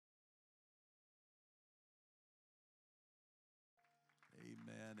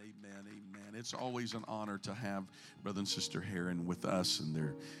Amen. It's always an honor to have Brother and Sister Heron with us and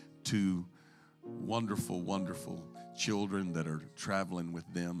their two wonderful children that are traveling with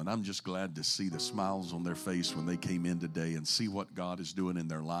them. And I'm just glad to see the smiles on their face when they came in today and see what God is doing in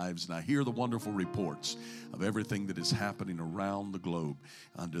their lives. And I hear the wonderful reports of everything that is happening around the globe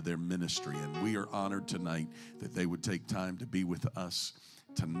under their ministry. And we are honored tonight that they would take time to be with us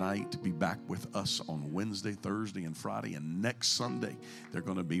tonight, to be back with us on Wednesday, Thursday, and Friday, and next Sunday they're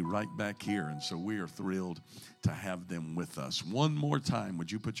going to be right back here, and so we are thrilled to have them with us. One more time,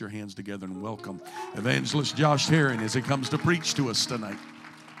 would you put your hands together and welcome Evangelist Josh Heron as he comes to preach to us tonight.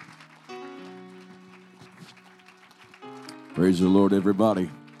 Praise the Lord,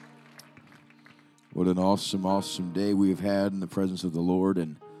 everybody. What an awesome day we have had in the presence of the Lord,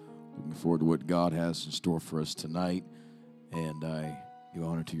 and looking forward to what God has in store for us tonight. And I give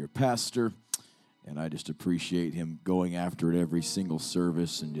honor to your pastor, and I just appreciate him going after it every single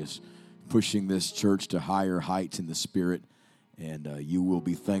service and just pushing this church to higher heights in the Spirit. And you will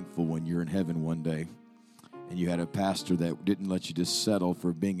be thankful when you're in heaven one day. And you had a pastor that didn't let you just settle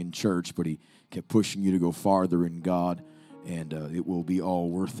for being in church, but he kept pushing you to go farther in God, and it will be all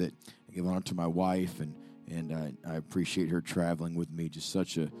worth it. I give honor to my wife, and I appreciate her traveling with me. Just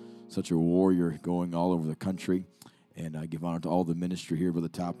such a warrior going all over the country. And I give honor to all the ministry here, Brother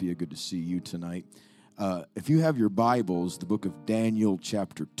Tapia. Good to see you tonight. If you have your Bibles, the book of Daniel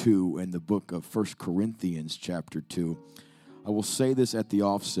chapter 2 and the book of 1 Corinthians chapter 2, I will say this at the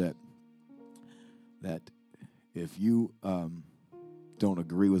offset, that if you don't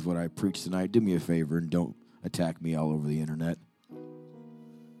agree with what I preach tonight, do me a favor and don't attack me all over the internet.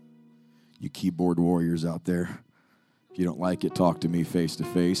 You keyboard warriors out there, if you don't like it, talk to me face to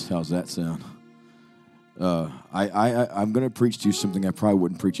face. How's that sound? I'm going to preach to you something I probably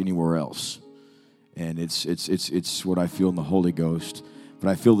wouldn't preach anywhere else, and it's what I feel in the Holy Ghost. But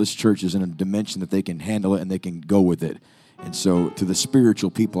I feel this church is in a dimension that they can handle it and they can go with it. And so, to the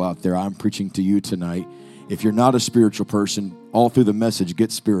spiritual people out there, I'm preaching to you tonight. If you're not a spiritual person, all through the message,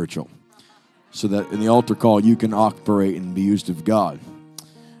 get spiritual, so that in the altar call you can operate and be used of God.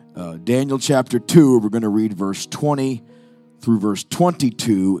 Daniel chapter 2, we're going to read verse 20 through verse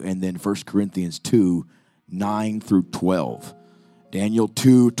 22, and then 1 Corinthians 2, 9 through 12. Daniel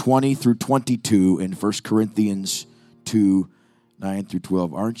 2, 20 through 22, and 1 Corinthians 2, 9 through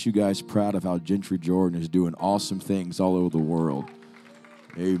 12. Aren't you guys proud of how Gentry Jordan is doing awesome things all over the world?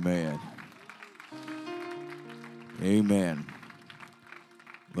 Amen. Amen.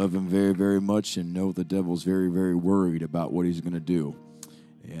 Love him very, very much, and know the devil's very, very worried about what he's going to do.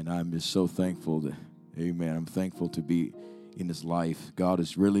 And I'm just so thankful that, amen, I'm thankful to be in his life. God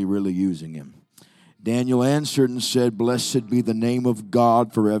is really, really using him. Daniel answered and said, "Blessed be the name of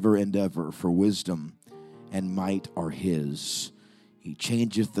God forever and ever, for wisdom and might are his. He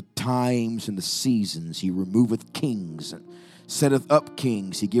changeth the times and the seasons. He removeth kings and setteth up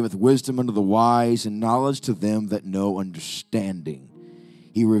kings. He giveth wisdom unto the wise and knowledge to them that know understanding.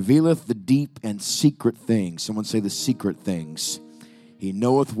 He revealeth the deep and secret things." Someone say the secret things. "He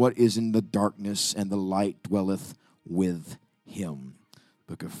knoweth what is in the darkness, and the light dwelleth with him."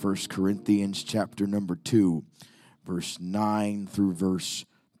 Book of 1 Corinthians chapter number 2, verse 9 through verse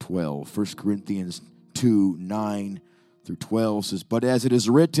 12. 1 Corinthians 2, 9 through 12 says, "But as it is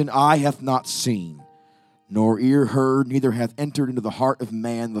written, eye hath not seen, nor ear heard, neither hath entered into the heart of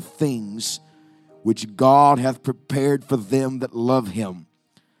man the things which God hath prepared for them that love him.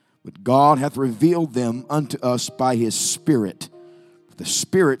 But God hath revealed them unto us by his Spirit. The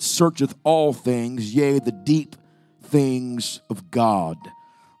Spirit searcheth all things, yea, the deep things of God.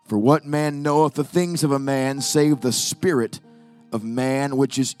 For what man knoweth the things of a man, save the spirit of man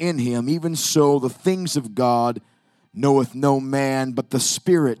which is in him? Even so the things of God knoweth no man, but the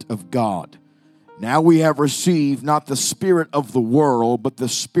Spirit of God. Now we have received not the spirit of the world, but the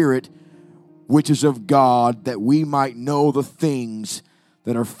Spirit which is of God, that we might know the things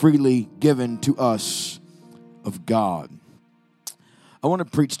that are freely given to us of God." I want to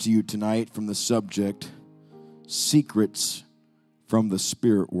preach to you tonight from the subject, Secrets from the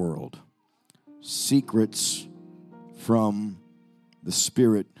Spirit World. Secrets from the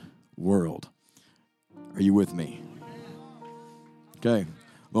Spirit World. Are you with me? Okay.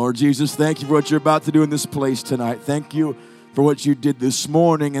 Lord Jesus, thank you for what you're about to do in this place tonight. Thank you for what you did this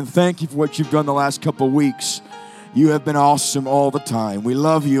morning, and thank you for what you've done the last couple of weeks. You have been awesome all the time. We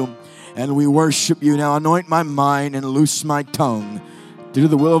love you, and we worship you. Now anoint my mind and loose my tongue. To do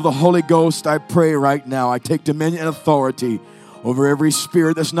the will of the Holy Ghost, I pray right now. I take dominion and authority over every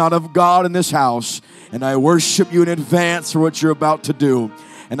spirit that's not of God in this house. And I worship you in advance for what you're about to do.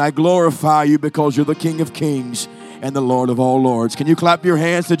 And I glorify you because you're the King of Kings and the Lord of all lords. Can you clap your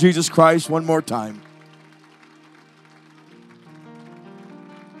hands to Jesus Christ one more time?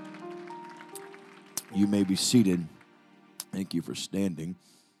 You may be seated. Thank you for standing.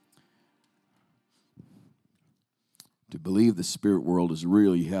 To believe the spirit world is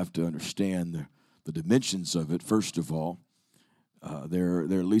real, you have to understand the dimensions of it, first of all. There are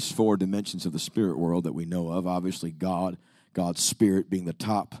at least 4 dimensions of the spirit world that we know of. Obviously, God's spirit being the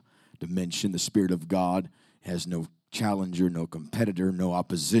top dimension. The spirit of God has no challenger, no competitor, no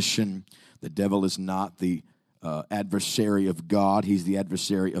opposition. The devil is not the adversary of God. He's the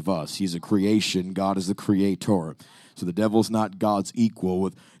adversary of us. He's a creation. God is the creator. So the devil's not God's equal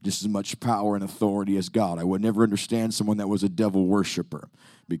with just as much power and authority as God. I would never understand someone that was a devil worshiper,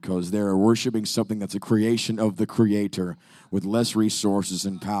 because they're worshiping something that's a creation of the Creator with less resources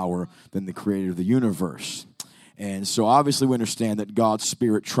and power than the Creator of the universe. And so obviously we understand that God's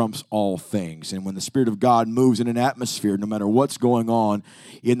Spirit trumps all things. And when the Spirit of God moves in an atmosphere, no matter what's going on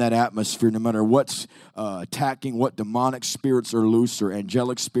in that atmosphere, no matter what's attacking, what demonic spirits are loose or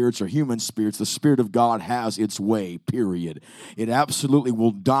angelic spirits or human spirits, the Spirit of God has its way, period. It absolutely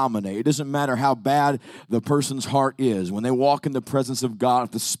will dominate. It doesn't matter how bad the person's heart is. When they walk in the presence of God,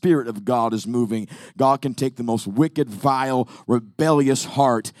 if the Spirit of God is moving, God can take the most wicked, vile, rebellious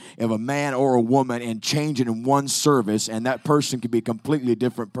heart of a man or a woman and change it in one service, and that person can be a completely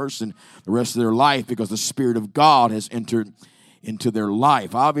different person the rest of their life because the Spirit of God has entered into their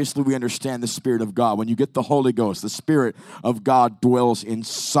life. Obviously, we understand the Spirit of God. When you get the Holy Ghost, the Spirit of God dwells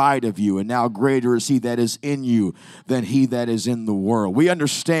inside of you, and now greater is He that is in you than he that is in the world. We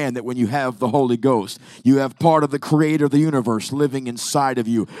understand that when you have the Holy Ghost, you have part of the Creator of the universe living inside of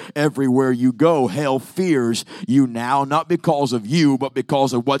you. Everywhere you go, hell fears you now, not because of you, but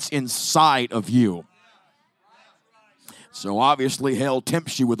because of what's inside of you. So obviously hell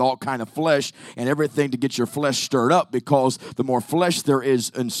tempts you with all kind of flesh and everything to get your flesh stirred up, because the more flesh there is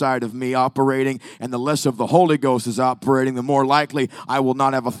inside of me operating and the less of the Holy Ghost is operating, the more likely I will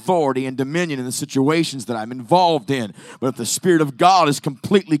not have authority and dominion in the situations that I'm involved in. But if the Spirit of God is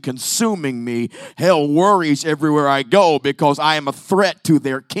completely consuming me, hell worries everywhere I go because I am a threat to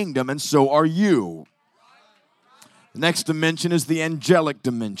their kingdom, and so are you. The next dimension is the angelic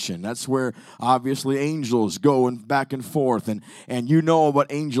dimension. That's where obviously angels go and back and forth. And you know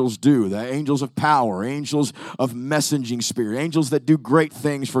what angels do. The angels of power, angels of messaging spirit, angels that do great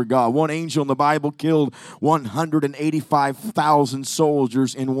things for God. One angel in the Bible killed 185,000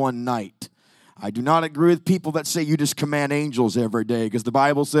 soldiers in one night. I do not agree with people that say you just command angels every day, because the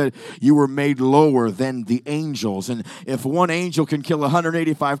Bible said you were made lower than the angels. And if one angel can kill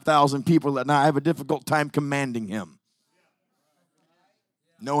 185,000 people, then I have a difficult time commanding him,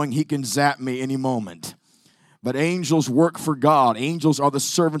 knowing he can zap me any moment. But angels work for God. Angels are the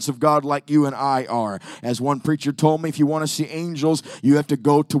servants of God like you and I are. As one preacher told me, if you want to see angels, you have to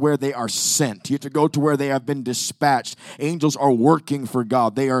go to where they are sent. You have to go to where they have been dispatched. Angels are working for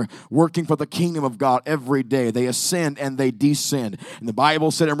God. They are working for the kingdom of God every day. They ascend and they descend. And the Bible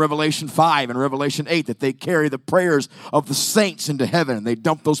said in Revelation 5 and Revelation 8 that they carry the prayers of the saints into heaven, and they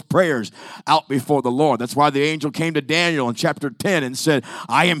dump those prayers out before the Lord. That's why the angel came to Daniel in chapter 10 and said,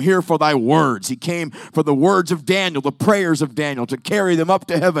 I am here for thy words. He came for the words of Daniel, the prayers of Daniel, to carry them up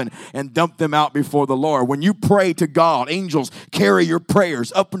to heaven and dump them out before the Lord. When you pray to God, angels carry your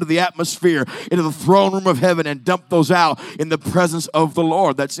prayers up into the atmosphere, into the throne room of heaven, and dump those out in the presence of the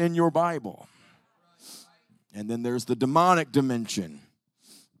Lord. That's in your Bible. And then there's the demonic dimension.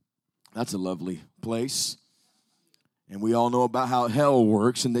 That's a lovely place. And we all know about how hell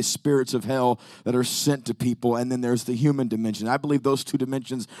works and the spirits of hell that are sent to people. And then there's the human dimension. I believe those two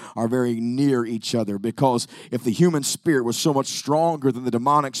dimensions are very near each other, because if the human spirit was so much stronger than the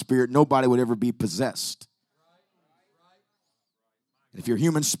demonic spirit, nobody would ever be possessed. If your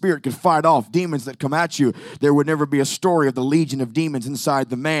human spirit could fight off demons that come at you, there would never be a story of the legion of demons inside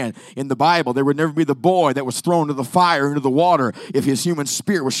the man in the Bible. There would never be the boy that was thrown to the fire, into the water, if his human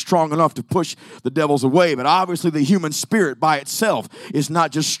spirit was strong enough to push the devils away. But obviously the human spirit by itself is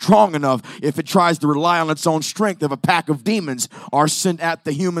not just strong enough if it tries to rely on its own strength. If a pack of demons are sent at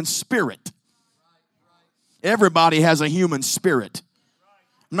the human spirit. Everybody has a human spirit.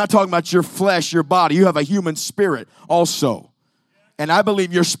 I'm not talking about your flesh, your body. You have a human spirit also. And I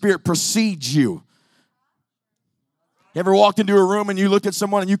believe your spirit precedes you. You ever walked into a room and you looked at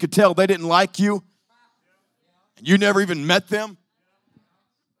someone and you could tell they didn't like you? And you never even met them?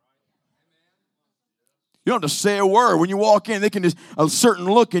 You don't have to say a word. When you walk in, they can just, a certain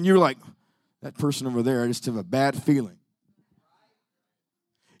look, and you're like, that person over there, I just have a bad feeling.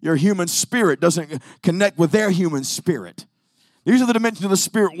 Your human spirit doesn't connect with their human spirit. These are the dimensions of the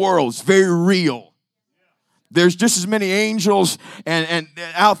spirit world. It's very real. There's just as many angels and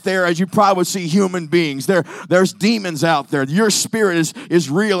out there as you probably would see human beings. There's demons out there. Your spirit is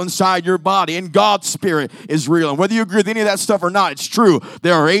real inside your body, and God's spirit is real. And whether you agree with any of that stuff or not, it's true.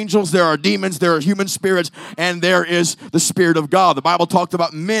 There are angels, there are demons, there are human spirits, and there is the Spirit of God. The Bible talked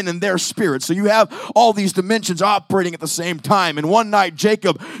about men and their spirits. So you have all these dimensions operating at the same time. And one night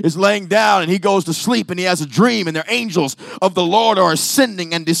Jacob is laying down and he goes to sleep and he has a dream, and the angels of the Lord are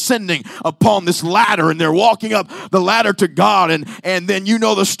ascending and descending upon this ladder, and they're walking up the ladder to God, and then you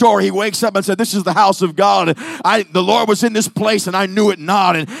know the story. He wakes up and said, "This is the house of God. The Lord was in this place, and I knew it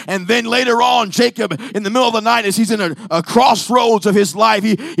not." And then later on, Jacob, in the middle of the night, as he's in a crossroads of his life,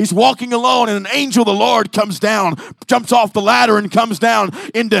 he's walking alone, and an angel of the Lord comes down, jumps off the ladder, and comes down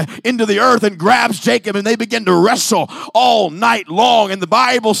into the earth and grabs Jacob, and they begin to wrestle all night long. And the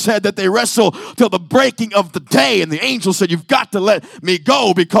Bible said that they wrestle till the breaking of the day, and the angel said, "You've got to let me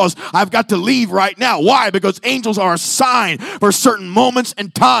go because I've got to leave right now." Why? Because angels are assigned for certain moments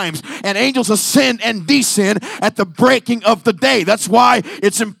and times, and angels ascend and descend at the breaking of the day. That's why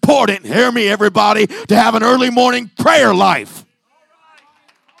it's important, hear me everybody, to have an early morning prayer life.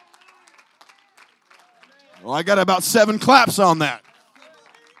 Well, I got about 7 claps on that.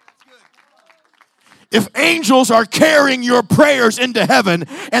 If angels are carrying your prayers into heaven,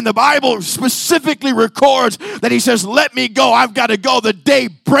 and the Bible specifically records that he says, "Let me go, I've got to go, the day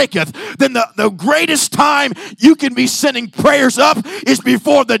breaketh," then the greatest time you can be sending prayers up is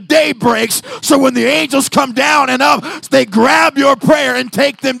before the day breaks. So when the angels come down and up, they grab your prayer and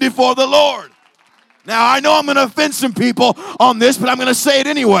take them before the Lord. Now, I know I'm going to offend some people on this, but I'm going to say it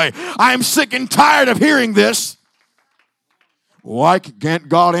anyway. I am sick and tired of hearing this. Why can't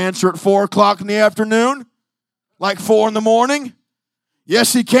God answer at 4 o'clock in the afternoon? Like 4 in the morning?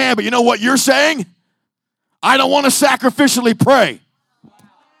 Yes, he can, but you know what you're saying? I don't want to sacrificially pray.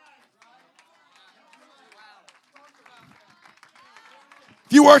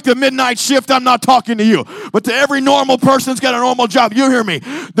 If you work the midnight shift, I'm not talking to you. But to every normal person that's got a normal job, you hear me.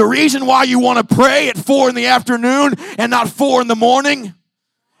 The reason why you want to pray at 4 in the afternoon and not 4 in the morning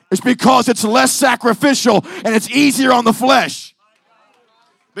is because it's less sacrificial and it's easier on the flesh.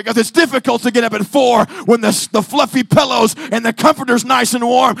 Because it's difficult to get up at 4 when the fluffy pillows and the comforter's nice and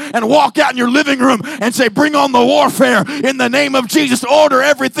warm, and walk out in your living room and say, "Bring on the warfare in the name of Jesus. Order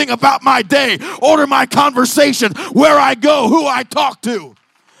everything about my day. Order my conversation, where I go, who I talk to."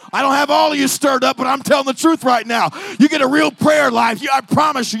 I don't have all of you stirred up, but I'm telling the truth right now. You get a real prayer life, I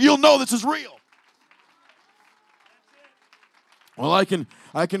promise you, you'll know this is real. Well, I can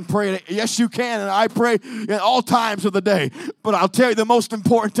pray. Yes, you can, and I pray at all times of the day. But I'll tell you the most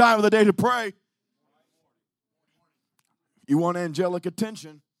important time of the day to pray. You want angelic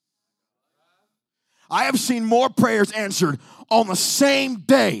attention. I have seen more prayers answered on the same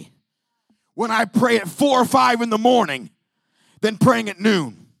day when I pray at 4 or 5 in the morning than praying at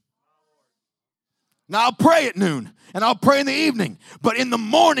noon. Now, I'll pray at noon, and I'll pray in the evening. But in the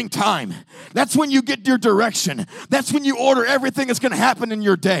morning time, that's when you get your direction. That's when you order everything that's going to happen in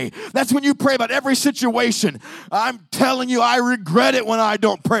your day. That's when you pray about every situation. I'm telling you, I regret it when I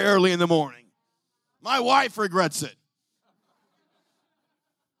don't pray early in the morning. My wife regrets it.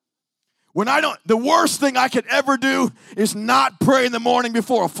 When I don't, the worst thing I could ever do is not pray in the morning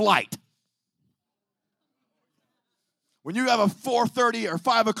before a flight. When you have a 4:30 or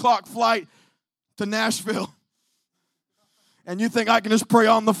 5 o'clock flight to Nashville, and you think I can just pray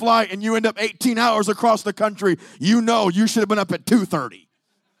on the flight, and you end up 18 hours across the country, you know you should have been up at 2:30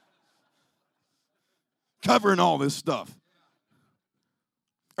 covering all this stuff.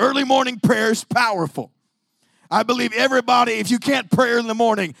 Early morning prayer is powerful. I believe everybody, if you can't pray in the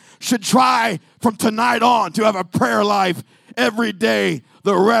morning, should try from tonight on to have a prayer life every day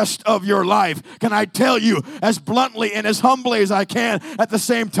the rest of your life. Can I tell you, as bluntly and as humbly as I can at the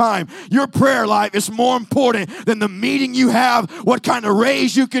same time, your prayer life is more important than the meeting you have, what kind of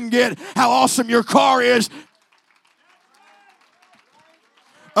raise you can get, how awesome your car is.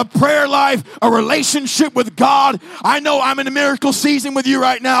 A prayer life, a relationship with God. I know I'm in a miracle season with you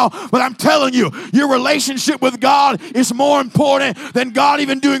right now, but I'm telling you, your relationship with God is more important than God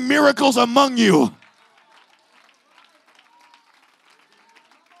even doing miracles among you.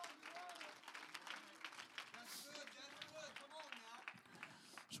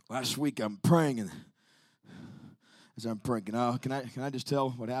 Last week I'm praying, and as I'm praying, can I just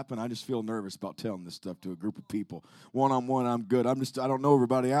tell what happened? I just feel nervous about telling this stuff to a group of people. One-on-one, I'm good. I don't know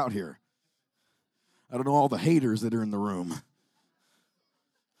everybody out here. I don't know all the haters that are in the room.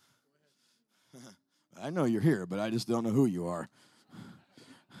 I know you're here, but I just don't know who you are.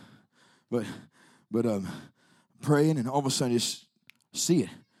 But praying, and all of a sudden, just see it.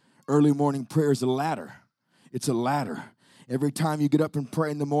 Early morning prayer is a ladder. It's a ladder. Every time you get up and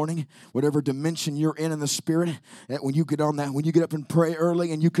pray in the morning, whatever dimension you're in the Spirit, when you get up and pray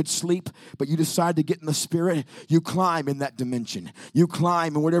early and you could sleep, but you decide to get in the Spirit, you climb in that dimension. You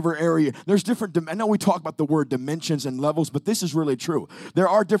climb in whatever area. There's different, I know we talk about the word dimensions and levels, but this is really true. There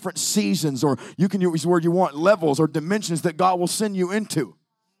are different seasons, or you can use the word you want, levels or dimensions that God will send you into.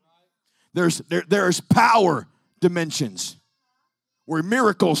 There's power dimensions where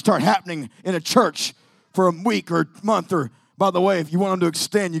miracles start happening in a church for a week or month, or by the way, if you want them to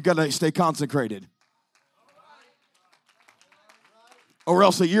extend, you got to stay consecrated. Or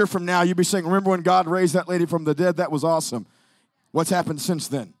else a year from now, you'll be saying, remember when God raised that lady from the dead? That was awesome. What's happened since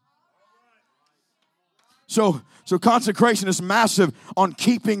then? So consecration is massive on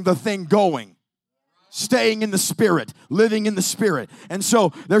keeping the thing going. Staying in the Spirit, living in the Spirit. And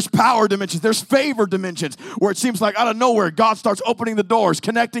so there's power dimensions, there's favor dimensions, where it seems like out of nowhere, God starts opening the doors,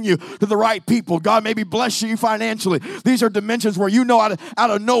 connecting you to the right people. God maybe bless you financially. These are dimensions where you know out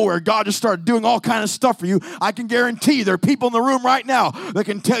of nowhere, God just started doing all kind of stuff for you. I can guarantee you there are people in the room right now that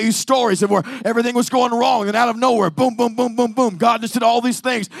can tell you stories of where everything was going wrong, and out of nowhere, boom, boom, boom, boom, boom, God just did all these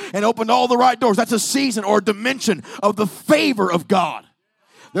things and opened all the right doors. That's a season or a dimension of the favor of God.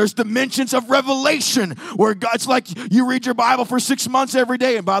 There's dimensions of revelation where God's like, you read your Bible for 6 months every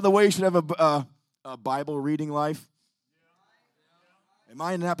day. And by the way, you should have a Bible reading life. Am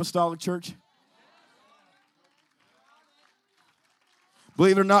I in an apostolic church?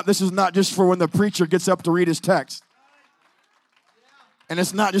 Believe it or not, this is not just for when the preacher gets up to read his text. And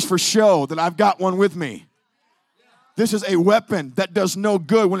it's not just for show that I've got one with me. This is a weapon that does no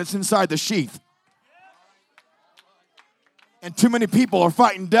good when it's inside the sheath. And too many people are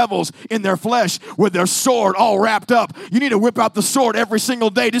fighting devils in their flesh with their sword all wrapped up. You need to whip out the sword every single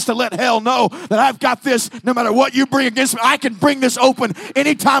day just to let hell know that I've got this. No matter what you bring against me, I can bring this open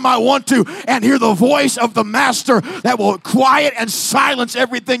anytime I want to and hear the voice of the Master that will quiet and silence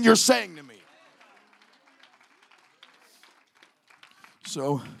everything you're saying to me.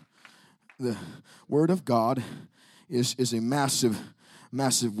 So the Word of God is a massive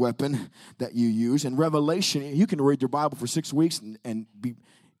weapon that you use. And Revelation, you can read your Bible for 6 weeks and be,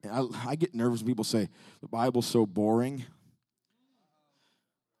 I get nervous when people say, the Bible's so boring.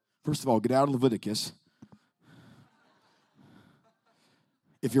 First of all, get out of Leviticus,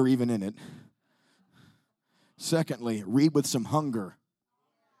 if you're even in it. Secondly, read with some hunger,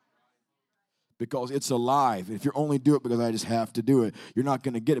 because it's alive. If you only do it because I just have to do it, you're not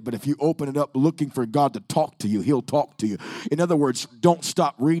going to get it. But if you open it up looking for God to talk to you, He'll talk to you. In other words, don't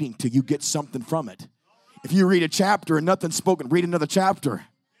stop reading till you get something from it. If you read a chapter and nothing's spoken, read another chapter.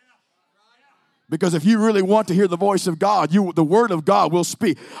 Because if you really want to hear the voice of God, the Word of God will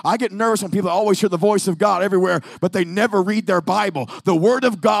speak. I get nervous when people always hear the voice of God everywhere, but they never read their Bible. The Word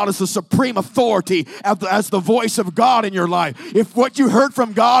of God is the supreme authority as the voice of God in your life. If what you heard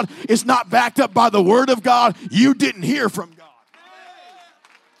from God is not backed up by the Word of God, you didn't hear from God.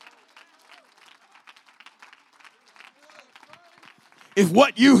 If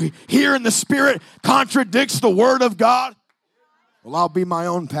what you hear in the Spirit contradicts the Word of God, well, I'll be my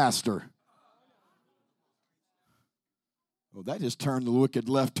own pastor. Well, that just turned the wicked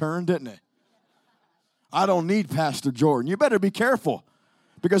left turn, didn't it? I don't need Pastor Jordan. You better be careful,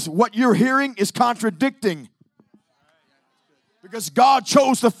 because what you're hearing is contradicting. Because God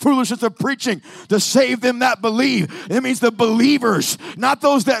chose the foolishness of preaching to save them that believe. It means the believers, not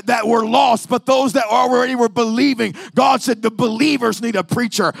those that were lost, but those that already were believing. God said the believers need a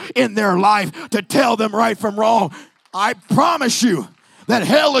preacher in their life to tell them right from wrong. I promise you that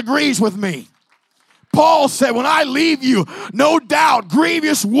hell agrees with me. Paul said, when I leave you, no doubt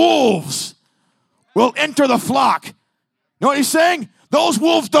grievous wolves will enter the flock. You know what he's saying? Those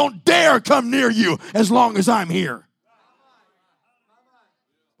wolves don't dare come near you as long as I'm here.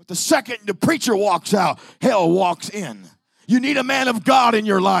 But the second the preacher walks out, hell walks in. You need a man of God in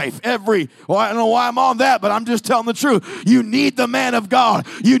your life. I don't know why I'm on that, but I'm just telling the truth. You need the man of God.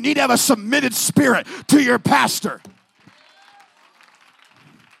 You need to have a submitted spirit to your pastor.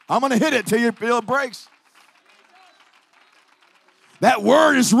 I'm going to hit it till you feel it breaks. That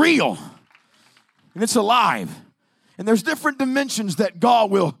word is real, and it's alive. And there's different dimensions that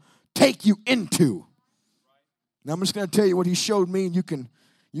God will take you into. Now, I'm just going to tell you what He showed me, and you can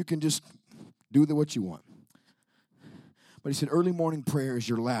just do what you want. But He said early morning prayer is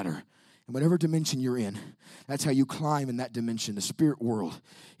your ladder. And And whatever dimension you're in, that's how you climb in that dimension. The spirit world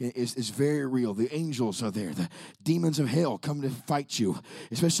is very real. The angels are there. The demons of hell come to fight you,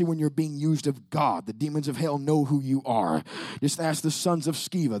 especially when you're being used of God. The demons of hell know who you are. Just ask the sons of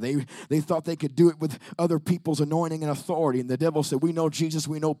Sceva. They thought they could do it with other people's anointing and authority. And the devil said, we know Jesus,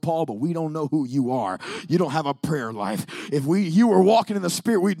 we know Paul, but we don't know who you are. You don't have a prayer life. If you were walking in the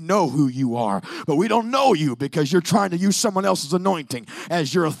spirit, we'd know who you are. But we don't know you because you're trying to use someone else's anointing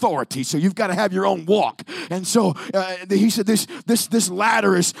as your authority. So you've got to have your own walk. And so he said this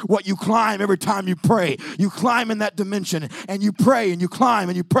ladder is what you climb every time you pray. You climb in that dimension and you pray and you climb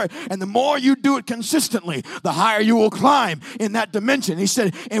and you pray. And the more you do it consistently, the higher you will climb in that dimension. He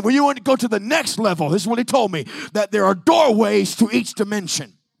said, and when you want to go to the next level, this is what he told me, that there are doorways to each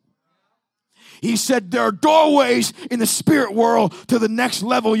dimension. He said there are doorways in the spirit world to the next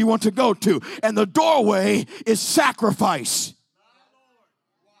level you want to go to. And the doorway is sacrifice.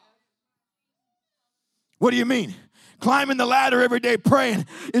 What do you mean? Climbing the ladder every day praying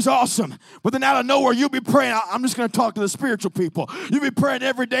is awesome. But then out of nowhere, you'll be praying. I'm just going to talk to the spiritual people. You'll be praying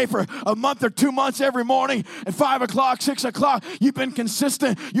every day for a month or 2 months every morning at 5 o'clock, 6 o'clock. You've been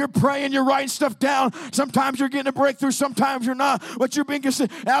consistent. You're praying. You're writing stuff down. Sometimes you're getting a breakthrough. Sometimes you're not. But you're being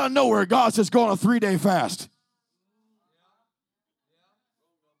consistent. Out of nowhere, God says, go on a 3-day fast.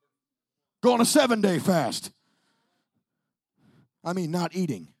 Go on a 7-day fast. I mean, not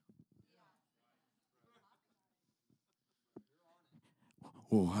eating.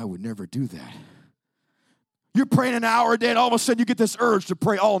 Oh, I would never do that. You're praying an hour a day, and all of a sudden you get this urge to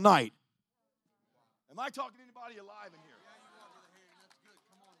pray all night. Am I talking to anybody alive in here?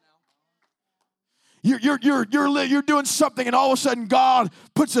 You're doing something, and all of a sudden God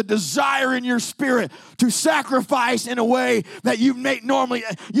puts a desire in your spirit to sacrifice in a way that you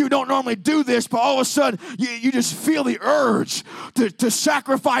don't normally do this, but all of a sudden you just feel the urge to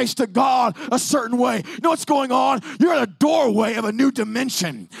sacrifice to God a certain way. You know what's going on? You're at a doorway of a new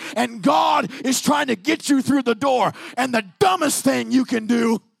dimension, and God is trying to get you through the door. And the dumbest thing you can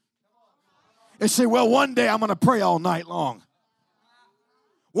do is say, well, one day I'm going to pray all night long.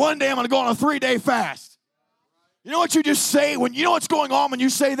 One day I'm going to go on a 3-day fast. You know what you just say? You know what's going on when you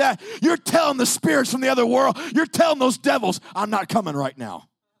say that? You're telling the spirits from the other world, you're telling those devils, I'm not coming right now.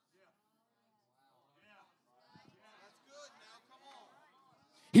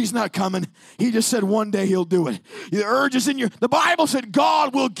 He's not coming. He just said one day he'll do it. The urge is in you. The Bible said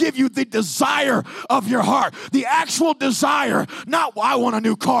God will give you the desire of your heart. The actual desire. Not, I want a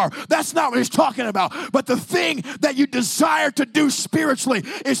new car. That's not what he's talking about. But the thing that you desire to do spiritually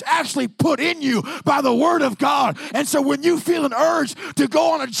is actually put in you by the word of God. And so when you feel an urge to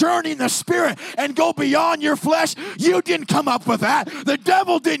go on a journey in the spirit and go beyond your flesh, you didn't come up with that. The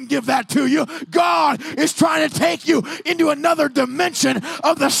devil didn't give that to you. God is trying to take you into another dimension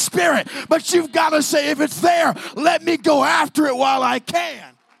of the spirit. But you've got to say, if it's there, let me go after it while I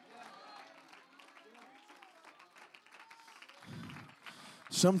can.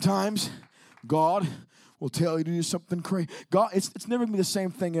 Sometimes God will tell you to do something crazy. God, it's never going to be the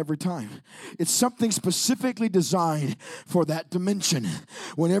same thing every time. It's something specifically designed for that dimension.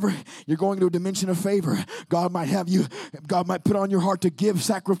 Whenever you're going to a dimension of favor, God might put on your heart to give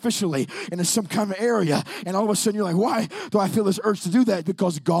sacrificially in some kind of area. And all of a sudden you're like, why do I feel this urge to do that?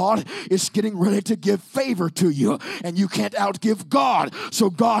 Because God is getting ready to give favor to you. And you can't outgive God.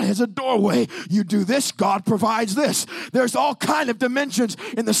 So God has a doorway. You do this, God provides this. There's all kind of dimensions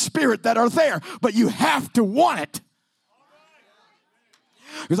in the spirit that are there. But you have to want it.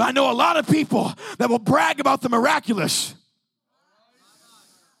 Because I know a lot of people that will brag about the miraculous,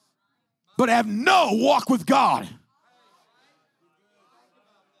 but have no walk with God.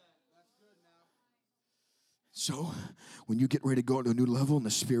 So, when you get ready to go to a new level in the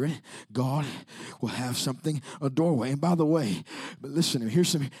spirit, God will have something, a doorway. And by the way, but listen, here's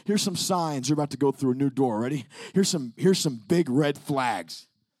some signs you're about to go through a new door. Ready? Here's some big red flags.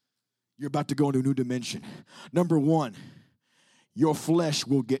 You're about to go into a new dimension. Number 1, your flesh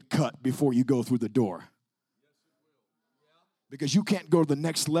will get cut before you go through the door. Because you can't go to the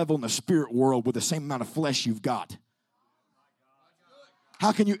next level in the spirit world with the same amount of flesh you've got.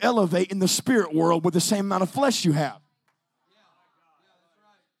 How can you elevate in the spirit world with the same amount of flesh you have?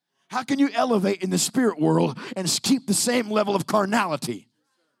 How can you elevate in the spirit world and keep the same level of carnality?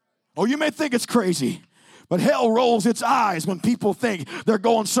 Oh, you may think it's crazy. But hell rolls its eyes when people think they're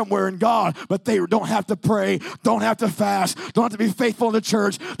going somewhere in God, but they don't have to pray, don't have to fast, don't have to be faithful in the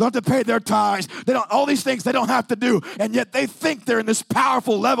church, don't have to pay their tithes. All these things they don't have to do, and yet they think they're in this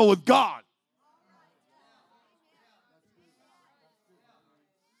powerful level with God.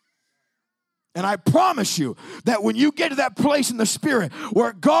 And I promise you that when you get to that place in the Spirit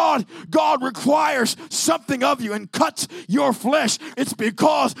where God requires something of you and cuts your flesh, it's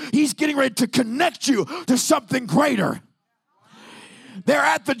because He's getting ready to connect you to something greater. They're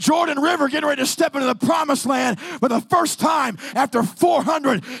at the Jordan River getting ready to step into the promised land for the first time after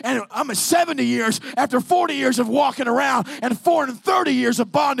 470 years, after 40 years of walking around and 430 years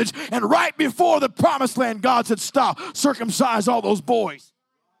of bondage. And right before the promised land, God said, stop, circumcise all those boys.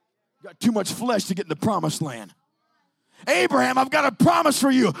 Got too much flesh to get in the promised land. Abraham, I've got a promise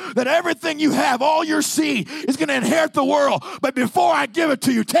for you that everything you have, all your seed, is going to inherit the world. But before I give it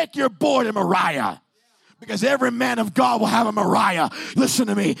to you, take your boy to Moriah. Because every man of God will have a Moriah. Listen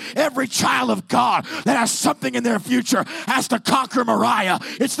to me. Every child of God that has something in their future has to conquer Moriah.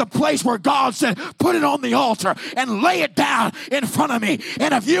 It's the place where God said, put it on the altar and lay it down in front of me.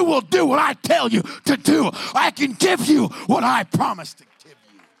 And if you will do what I tell you to do, I can give you what I promised to give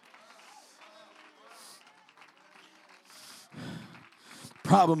you.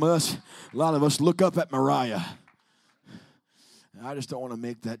 Problem is, a lot of us look up at Moriah. I just don't want to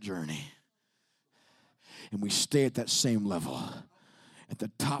make that journey. And we stay at that same level, at the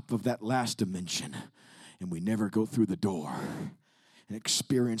top of that last dimension, and we never go through the door and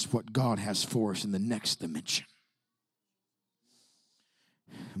experience what God has for us in the next dimension.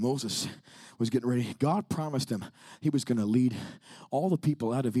 Moses was getting ready. God promised him he was going to lead all the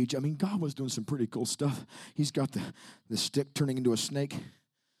people out of Egypt. I mean, God was doing some pretty cool stuff. He's got the stick turning into a snake.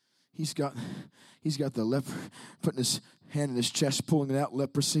 He's got the leper putting his hand in his chest, pulling it out,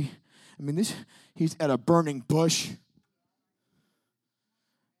 leprosy. I mean, he's at a burning bush.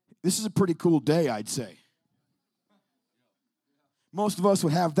 This is a pretty cool day, I'd say. Most of us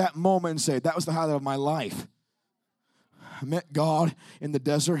would have that moment and say, that was the highlight of my life. I met God in the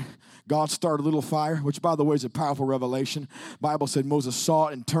desert. God started a little fire, which, by the way, is a powerful revelation. The Bible said Moses saw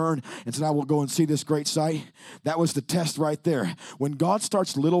it and turned and said, I will go and see this great sight. That was the test right there. When God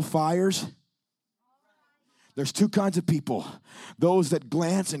starts little fires, there's two kinds of people. Those that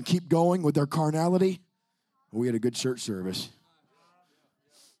glance and keep going with their carnality. We had a good church service.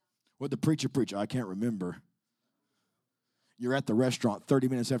 What did the preacher preach? I can't remember. You're at the restaurant 30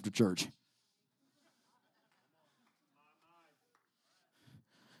 minutes after church.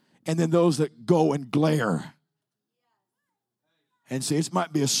 And then those that go and glare and say, it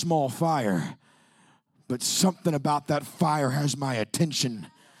might be a small fire, but something about that fire has my attention.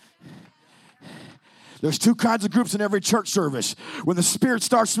 There's two kinds of groups in every church service. When the Spirit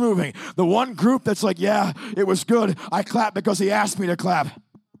starts moving, the one group that's like, yeah, it was good. I clap because He asked me to clap.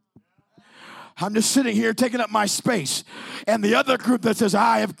 I'm just sitting here taking up my space. And the other group that says,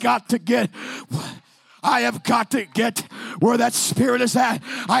 I have got to get where that Spirit is at.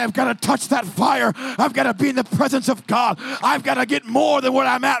 I have got to touch that fire. I've got to be in the presence of God. I've got to get more than what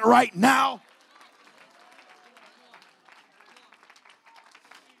I'm at right now.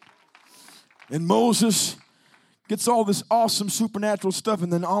 And Moses gets all this awesome supernatural stuff,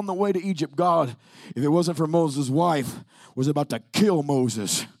 and then on the way to Egypt, God, if it wasn't for Moses' wife, was about to kill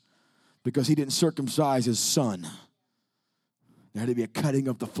Moses because he didn't circumcise his son. There had to be a cutting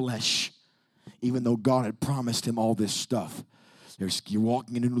of the flesh, even though God had promised him all this stuff. You're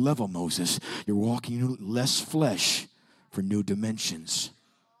walking in a new level, Moses. You're walking in less flesh for new dimensions.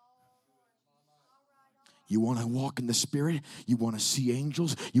 You want to walk in the Spirit? You want to see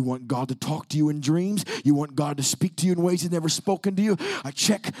angels? You want God to talk to you in dreams? You want God to speak to you in ways He's never spoken to you? I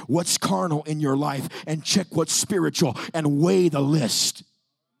check what's carnal in your life and check what's spiritual and weigh the list.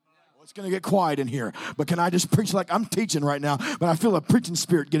 It's going to get quiet in here, but can I just preach like I'm teaching right now, but I feel a preaching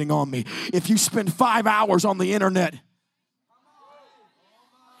spirit getting on me. If you spend 5 hours on the internet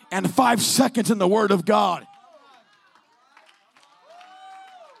and 5 seconds in the Word of God,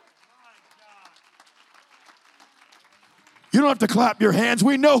 you don't have to clap your hands.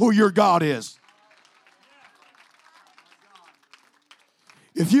 We know who your God is.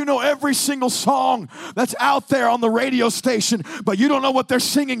 If you know every single song that's out there on the radio station, but you don't know what they're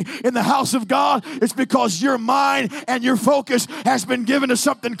singing in the house of God, it's because your mind and your focus has been given to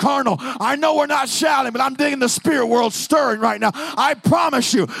something carnal. I know we're not shouting, but I'm digging the spirit world stirring right now. I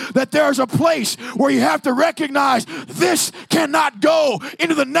promise you that there's a place where you have to recognize this cannot go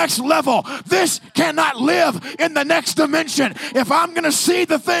into the next level. This cannot live in the next dimension. If I'm going to see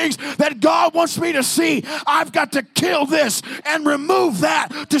the things that God wants me to see, I've got to kill this and remove that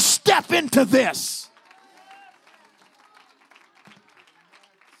to step into this.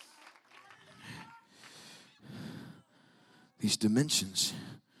 These dimensions.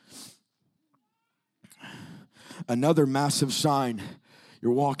 Another massive sign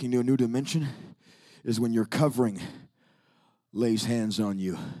you're walking to a new dimension is when your covering lays hands on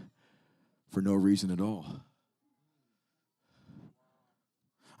you for no reason at all.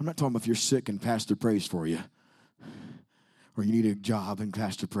 I'm not talking about if you're sick and pastor prays for you, or you need a job and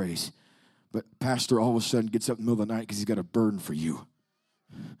pastor prays. But pastor all of a sudden gets up in the middle of the night because he's got a burden for you.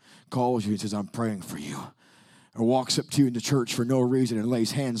 Calls you and says, I'm praying for you. Or walks up to you in the church for no reason and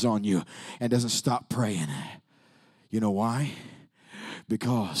lays hands on you and doesn't stop praying. You know why?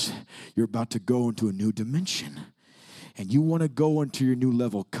 Because you're about to go into a new dimension. And you want to go into your new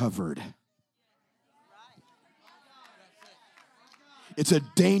level covered. It's a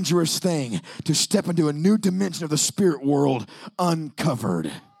dangerous thing to step into a new dimension of the spirit world uncovered.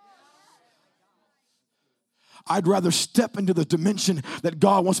 I'd rather step into the dimension that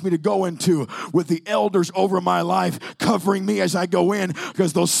God wants me to go into with the elders over my life covering me as I go in,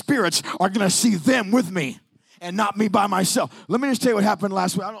 because those spirits are going to see them with me and not me by myself. Let me just tell you what happened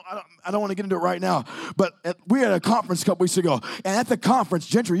last week. I don't want to get into it right now, but we had a conference a couple weeks ago, and at the conference,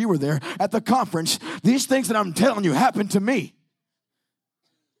 Gentry, you were there, at the conference, these things that I'm telling you happened to me.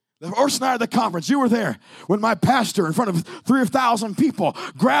 The first night of the conference, you were there when my pastor in front of 3,000 people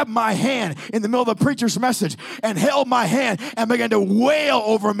grabbed my hand in the middle of the preacher's message and held my hand and began to wail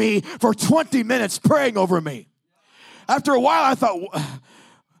over me for 20 minutes, praying over me. After a while, I thought,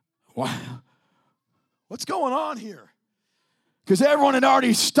 what's going on here? Because everyone had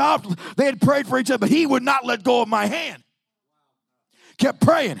already stopped. They had prayed for each other, but he would not let go of my hand. Kept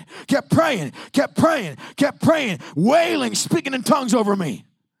praying, kept praying, kept praying, kept praying, wailing, speaking in tongues over me.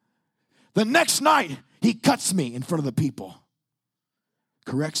 The next night, he cuts me in front of the people,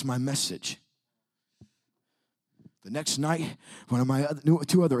 corrects my message. The next night, one of my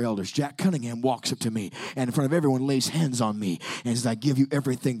two other elders, Jack Cunningham, walks up to me and in front of everyone lays hands on me and says, I give you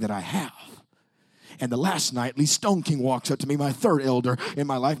everything that I have. And the last night, Lee Stone King walks up to me, my third elder in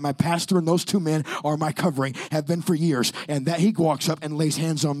my life. My pastor and those two men are my covering, have been for years. And that he walks up and lays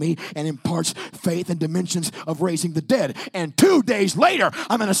hands on me and imparts faith and dimensions of raising the dead. And 2 days later,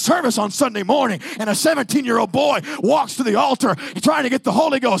 I'm in a service on Sunday morning, and a 17-year-old boy walks to the altar trying to get the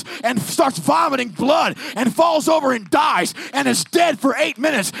Holy Ghost and starts vomiting blood and falls over and dies and is dead for 8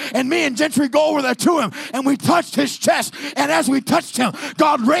 minutes. And me and Gentry go over there to him, and we touched his chest. And as we touched him,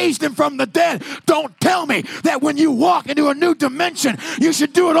 God raised him from the dead. Don't tell me that when you walk into a new dimension, you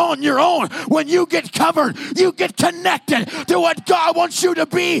should do it on your own. When you get covered, you get connected to what God wants you to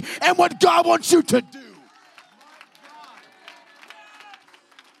be and what God wants you to do.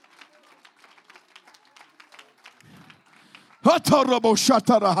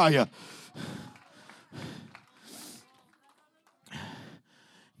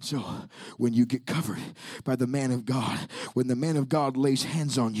 So when you get covered by the man of God, when the man of God lays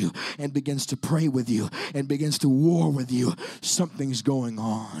hands on you and begins to pray with you and begins to war with you, something's going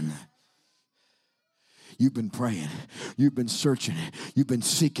on. You've been praying, you've been searching, you've been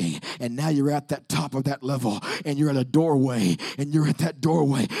seeking, and now you're at that top of that level, and you're at a doorway, and you're at that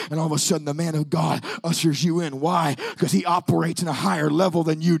doorway, and all of a sudden the man of God ushers you in. Why? Because he operates in a higher level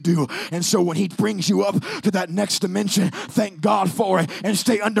than you do. And so when he brings you up to that next dimension, thank God for it, and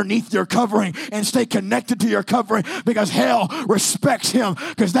stay underneath your covering, and stay connected to your covering, because hell respects him,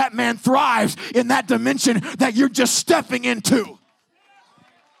 because that man thrives in that dimension that you're just stepping into.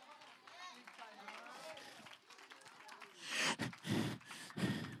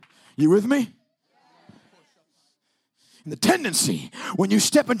 You with me? And the tendency, when you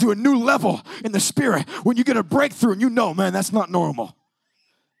step into a new level in the spirit, when you get a breakthrough and you know, man, that's not normal.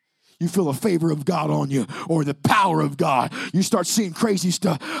 You feel the favor of God on you, or the power of God. You start seeing crazy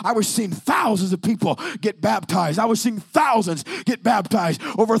stuff. I was seeing thousands of people get baptized. I was seeing thousands get baptized.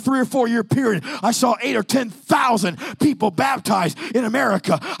 Over a 3 or 4 year period, I saw 8,000 or 10,000 people baptized in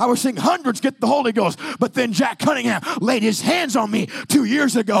America. I was seeing hundreds get the Holy Ghost. But then Jack Cunningham laid his hands on me 2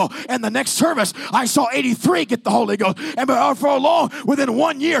 years ago, and the next service, I saw 83 get the Holy Ghost. And for long, within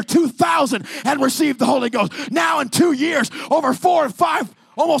 1 year, 2,000 had received the Holy Ghost. Now in 2 years, over 4 or 5,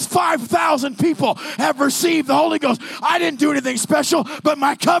 almost 5,000 people have received the Holy Ghost. I didn't do anything special, but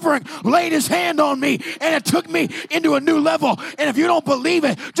my covering laid his hand on me, and it took me into a new level. And if you don't believe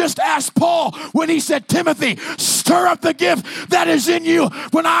it, just ask Paul when he said, Timothy, stir up the gift that is in you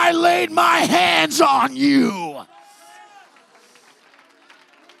when I laid my hands on you.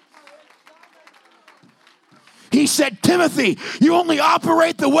 He said, Timothy, you only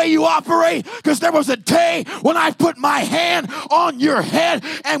operate the way you operate because there was a day when I put my hand on your head,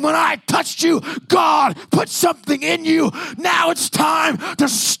 and when I touched you, God put something in you. Now it's time to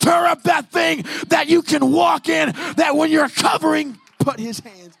stir up that thing that you can walk in, that when you're covering, put his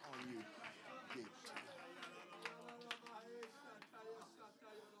hands on you.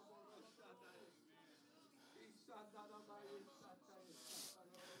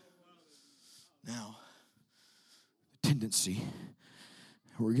 Now, the tendency,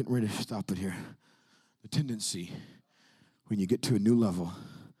 we're getting ready to stop it here. The tendency, when you get to a new level,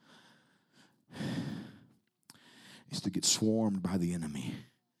 is to get swarmed by the enemy.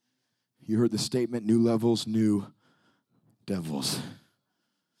 You heard the statement, new levels, new devils.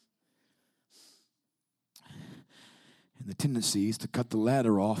 And the tendency is to cut the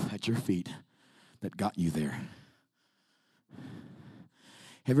ladder off at your feet that got you there.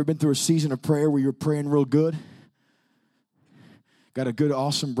 Have you ever been through a season of prayer where you're praying real good? Got a good,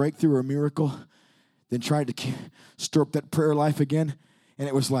 awesome breakthrough or a miracle? Then tried to stir up that prayer life again, and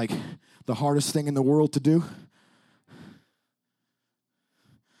it was like the hardest thing in the world to do?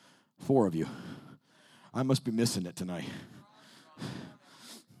 4 of you. I must be missing it tonight.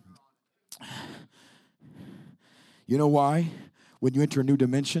 You know why? When you enter a new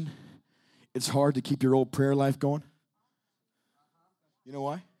dimension, it's hard to keep your old prayer life going. You know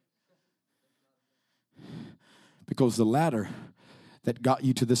why? Because the ladder that got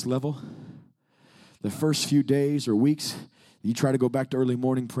you to this level, the first few days or weeks, you try to go back to early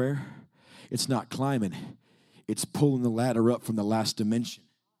morning prayer, it's not climbing. It's pulling the ladder up from the last dimension.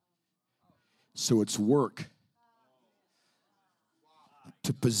 So it's work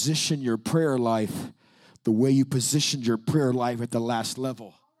to position your prayer life the way you positioned your prayer life at the last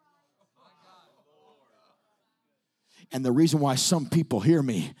level. And the reason why some people, hear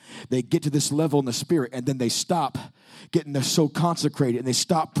me, they get to this level in the spirit and then they stop getting so consecrated and they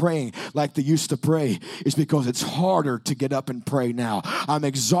stop praying like they used to pray is because it's harder to get up and pray now. I'm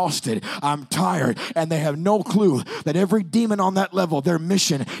exhausted. I'm tired. And they have no clue that every demon on that level, their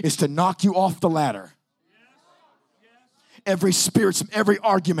mission is to knock you off the ladder. Every spirit, every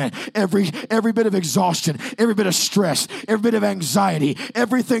argument, every bit of exhaustion, every bit of stress, every bit of anxiety,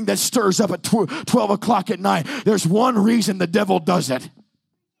 everything that stirs up at 12 o'clock at night, there's one reason the devil does it.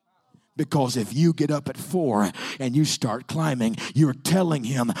 Because if you get up at 4 and you start climbing, you're telling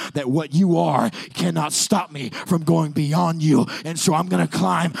him that what you are cannot stop me from going beyond you. And so I'm going to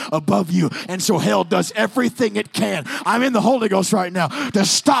climb above you. And so hell does everything it can. I'm in the Holy Ghost right now to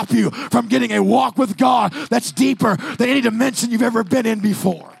stop you from getting a walk with God that's deeper than any dimension you've ever been in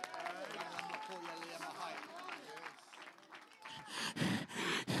before.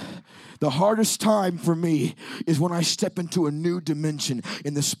 The hardest time for me is when I step into a new dimension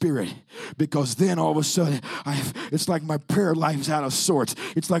in the spirit, because then all of a sudden it's like my prayer life's out of sorts.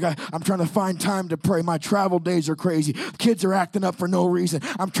 It's like I'm trying to find time to pray. My travel days are crazy. Kids are acting up for no reason.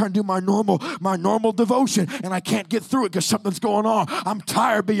 I'm trying to do my normal devotion, and I can't get through it because something's going on. I'm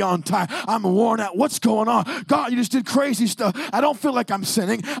tired beyond time. I'm worn out. What's going on? God, you just did crazy stuff. I don't feel like I'm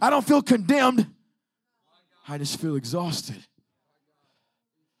sinning. I don't feel condemned. I just feel exhausted.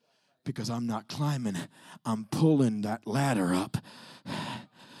 Because I'm not climbing, I'm pulling that ladder up.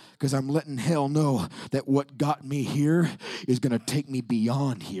 Because I'm letting hell know that what got me here is going to take me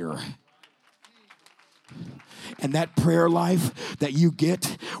beyond here. And that prayer life that you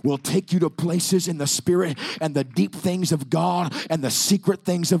get will take you to places in the spirit and the deep things of God and the secret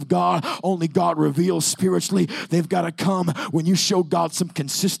things of God. Only God reveals spiritually. They've got to come when you show God some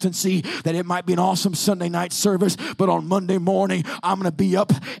consistency, that it might be an awesome Sunday night service, but on Monday morning, I'm going to be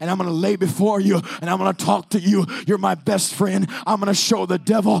up and I'm going to lay before you and I'm going to talk to you. You're my best friend. I'm going to show the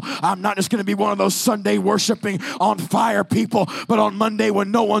devil I'm not just going to be one of those Sunday worshiping on fire people, but on Monday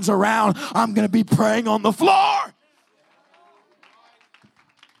when no one's around, I'm going to be praying on the floor.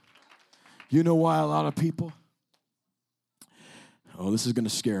 You know why a lot of people, this is going to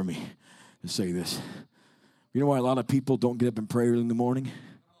scare me to say this. You know why a lot of people don't get up and pray early in the morning?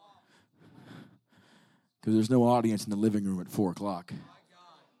 Because there's no audience in the living room at 4 o'clock.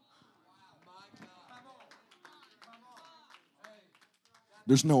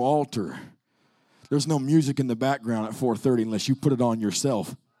 There's no altar. There's no music in the background at 4:30 unless you put it on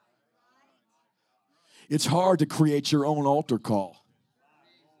yourself. It's hard to create your own altar call.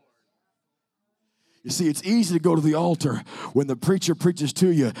 You see, it's easy to go to the altar when the preacher preaches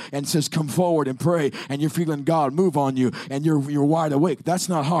to you and says, come forward and pray, and you're feeling God move on you, and you're wide awake. That's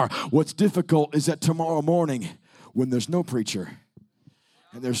not hard. What's difficult is that tomorrow morning, when there's no preacher,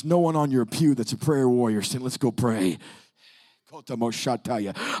 and there's no one on your pew that's a prayer warrior saying, let's go pray.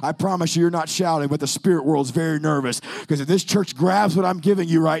 I promise you're not shouting, but the spirit world's very nervous, because if this church grabs what I'm giving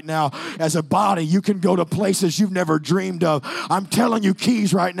you right now as a body, you can go to places you've never dreamed of. I'm telling you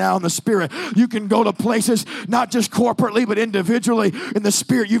keys right now in the spirit. You can go to places not just corporately but individually in the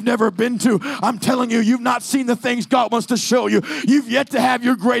spirit you've never been to. I'm telling you, you've not seen the things God wants to show you. You've yet to have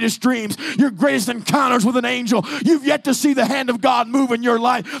your greatest dreams, your greatest encounters with an angel. You've yet to see the hand of God move in your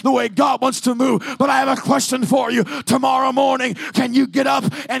life the way God wants to move. But I have a question for you. Tomorrow morning, morning, can you get up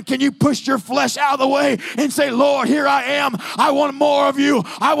and can you push your flesh out of the way and say, Lord, here I am. I want more of you.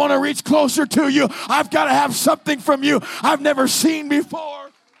 I want to reach closer to you. I've got to have something from you I've never seen before.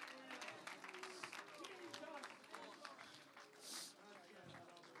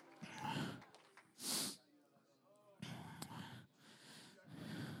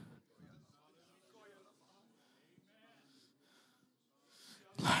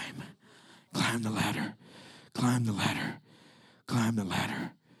 Climb the ladder. Climb the ladder. Climb the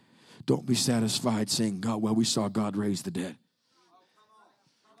ladder. Don't be satisfied saying, God, well, we saw God raise the dead.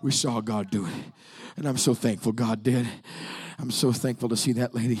 We saw God do it. And I'm so thankful God did. I'm so thankful to see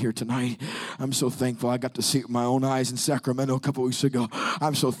that lady here tonight. I'm so thankful I got to see it with my own eyes in Sacramento a couple weeks ago.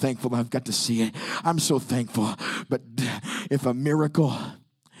 I'm so thankful I've got to see it. I'm so thankful. But if a miracle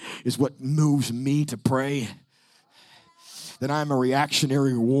is what moves me to pray, then I'm a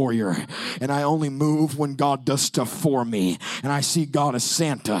reactionary warrior, and I only move when God does stuff for me. And I see God as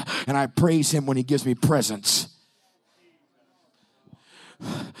Santa, and I praise him when he gives me presents.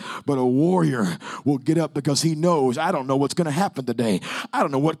 But a warrior will get up because he knows, I don't know what's going to happen today. I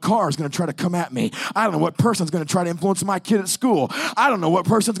don't know what car is going to try to come at me. I don't know what person's going to try to influence my kid at school. I don't know what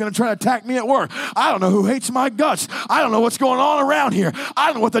person's going to try to attack me at work. I don't know who hates my guts. I don't know what's going on around here. I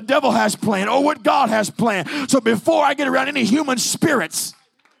don't know what the devil has planned or what God has planned. So before I get around any human spirits,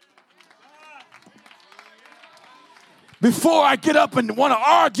 before I get up and want to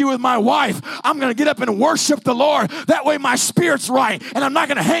argue with my wife, I'm going to get up and worship the Lord. That way my spirit's right. And I'm not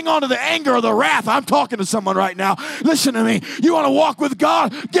going to hang on to the anger or the wrath. I'm talking to someone right now. Listen to me. You want to walk with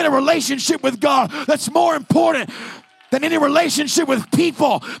God? Get a relationship with God. That's more important than any relationship with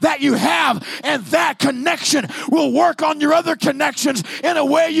people that you have. And that connection will work on your other connections in a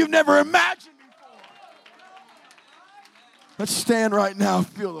way you've never imagined before. Let's stand right now.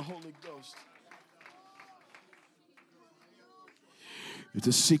 Feel the Holy Ghost. It's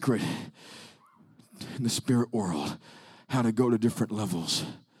a secret in the spirit world, how to go to different levels.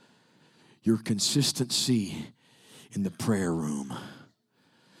 Your consistency in the prayer room.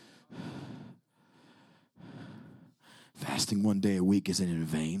 Fasting one day a week isn't in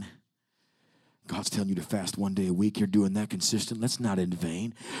vain. God's telling you to fast one day a week. You're doing that consistent. That's not in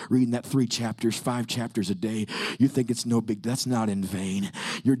vain. Reading that 3 chapters, 5 chapters a day, you think it's no big, that's not in vain.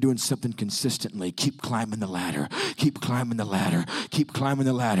 You're doing something consistently. Keep climbing the ladder. Keep climbing the ladder. Keep climbing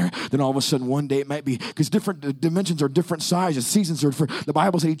the ladder. Then all of a sudden one day it might be, because different dimensions are different sizes. Seasons are different. The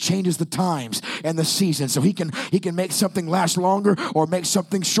Bible says he changes the times and the seasons. So he can make something last longer or make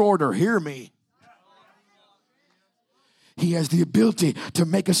something shorter. Hear me. He has the ability to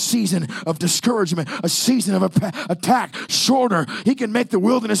make a season of discouragement, a season of attack shorter. He can make the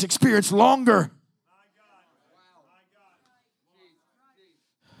wilderness experience longer.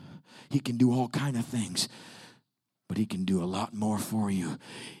 He can do all kinds of things, but he can do a lot more for you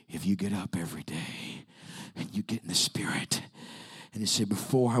if you get up every day and you get in the Spirit. And he said,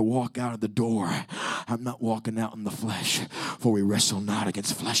 before I walk out of the door, I'm not walking out in the flesh, for we wrestle not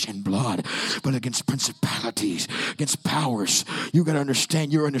against flesh and blood, but against principalities, against powers. You got to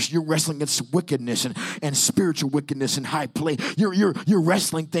understand, you're wrestling against wickedness and spiritual wickedness in high place. You're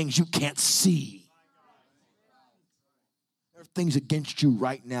wrestling things you can't see. There are things against you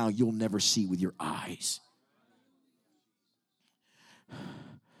right now you'll never see with your eyes.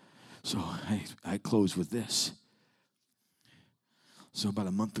 So I close with this. So about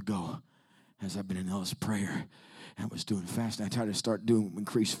a month ago, as I've been in Ellis prayer, I was doing fasting. I tried to start doing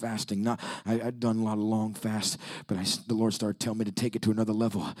increased fasting. I'd done a lot of long fasts, but the Lord started telling me to take it to another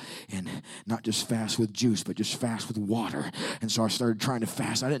level and not just fast with juice, but just fast with water. And so I started trying to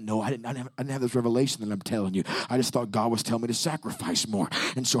fast. I didn't know. I didn't have this revelation that I'm telling you. I just thought God was telling me to sacrifice more.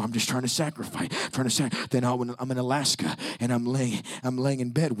 And so I'm just trying to sacrifice. Then I'm in Alaska, and I'm laying in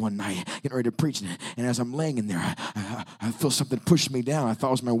bed one night, getting ready to preach. And as I'm laying in there, I feel something push me down. I thought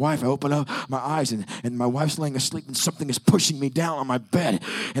it was my wife. I open up my eyes, and my wife's laying asleep, and something is pushing me down on my bed.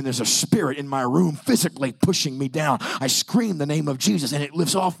 And there's a spirit in my room physically pushing me down. I scream the name of Jesus, and it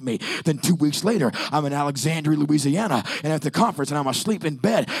lifts off me. Then 2 weeks later, I'm in Alexandria, Louisiana, and at the conference, and I'm asleep in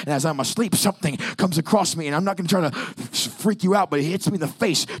bed. And as I'm asleep, something comes across me, and I'm not going to try to freak you out, but it hits me in the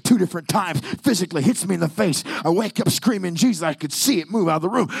face 2 different times. Physically hits me in the face. I wake up screaming Jesus. I could see it move out of the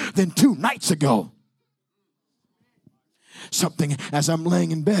room. Then 2 nights ago, something, as I'm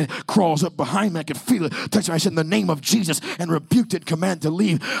laying in bed, crawls up behind me. I could feel it touch me. I said, in the name of Jesus, and rebuked it, command to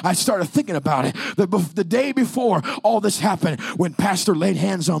leave. I started thinking about it. The day before all this happened, when Pastor laid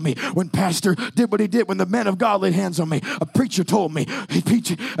hands on me, when Pastor did what he did, when the man of God laid hands on me, a preacher told me,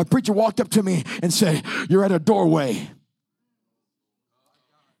 a preacher walked up to me and said, you're at a doorway.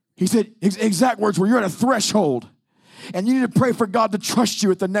 He said, exact words were, you're at a threshold. and you need to pray for God to trust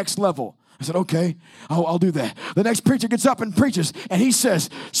you at the next level. I said, okay, I'll do that. The next preacher gets up and preaches, and he says,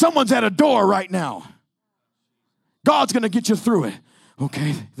 someone's at a door right now. God's going to get you through it.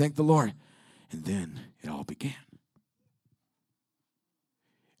 Okay, thank the Lord. And then it all began.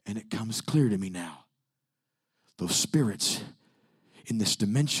 And it comes clear to me now. Those spirits in this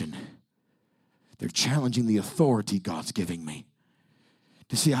dimension, they're challenging the authority God's giving me.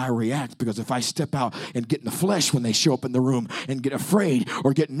 To see how I react, because if I step out and get in the flesh when they show up in the room and get afraid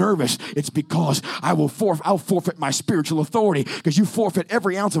or get nervous, it's because I'll forfeit my spiritual authority, because you forfeit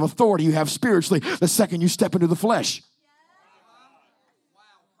every ounce of authority you have spiritually the second you step into the flesh.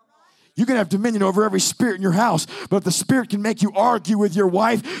 You can have dominion over every spirit in your house, but if the spirit can make you argue with your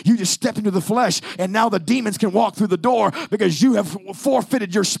wife, you just step into the flesh, and now the demons can walk through the door because you have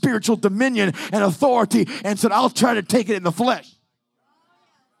forfeited your spiritual dominion and authority and said, I'll try to take it in the flesh.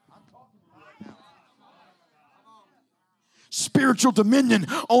 Spiritual dominion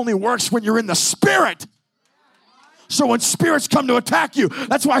only works when you're in the spirit. So when spirits come to attack you,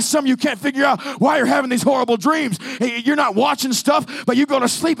 that's why some of you can't figure out why you're having these horrible dreams. You're not watching stuff, but you go to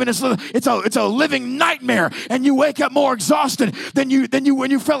sleep and it's a living nightmare, and you wake up more exhausted than you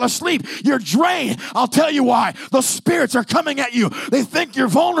when you fell asleep. You're drained. I'll tell you why. Those spirits are coming at you. They think you're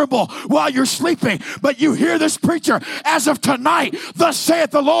vulnerable while you're sleeping, but you hear this preacher, as of tonight, thus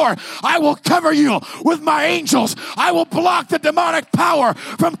saith the Lord, I will cover you with my angels. I will block the demonic power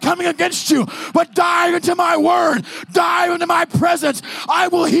from coming against you, but dive into my word. Dive into my presence. I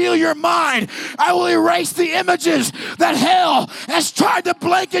will heal your mind. I will erase the images that hell has tried to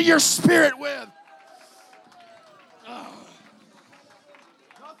blanket your spirit with.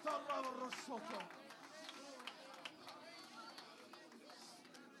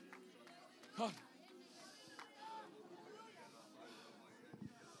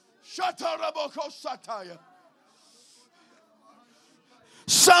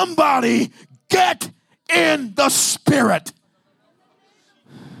 Somebody get in the spirit.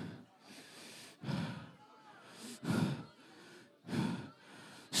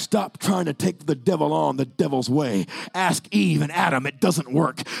 Stop trying to take the devil on the devil's way. Ask Eve and Adam. It doesn't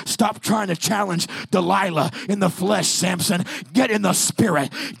work. Stop trying to challenge Delilah in the flesh, Samson. Get in the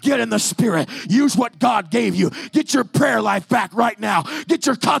spirit. Get in the spirit. Use what God gave you. Get your prayer life back right now. Get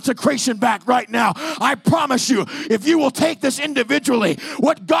your consecration back right now. I promise you, if you will take this individually,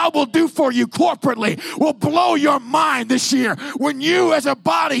 what God will do for you corporately will blow your mind this year when you as a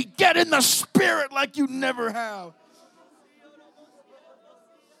body get in the spirit like you never have.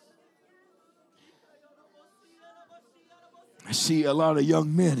 I see a lot of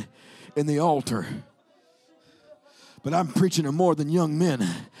young men in the altar, but I'm preaching to more than young men.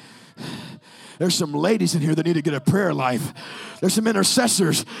 There's some ladies in here that need to get a prayer life. There's some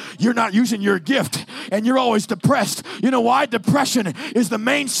intercessors. You're not using your gift, and you're always depressed. You know why? Depression is the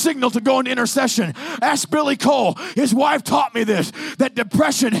main signal to go into intercession. Ask Billy Cole. His wife taught me this, that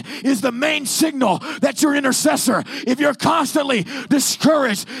depression is the main signal that you're an intercessor. If you're constantly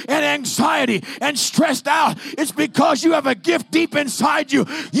discouraged and anxiety and stressed out, it's because you have a gift deep inside you.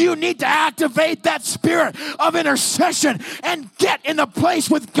 You need to activate that spirit of intercession and get in the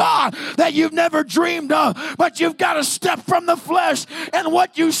place with God that you've never dreamed of. But you've got to step from the flesh and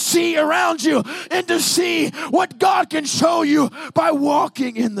what you see around you and to see what God can show you by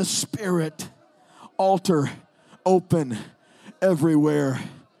walking in the spirit. Altar open everywhere.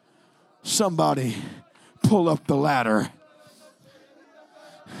 Somebody pull up the ladder.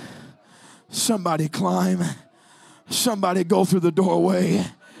 Somebody climb. Somebody go through the doorway.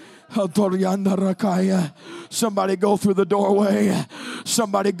 Somebody go through the doorway.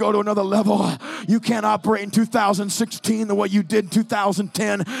 Somebody go to another level. You can't operate in 2016 the way you did in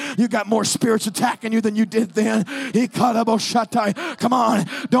 2010. You got more spirits attacking you than you did then. Come on.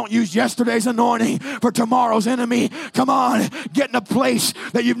 Don't use yesterday's anointing for tomorrow's enemy. Come on. Get in a place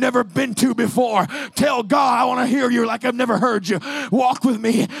that you've never been to before. Tell God, I want to hear you like I've never heard you. Walk with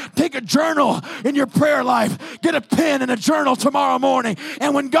me. Take a journal in your prayer life. Get a pen and a journal tomorrow morning.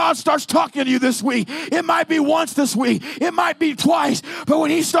 And when God starts talking to you this week, it might be once this week, it might be twice, but when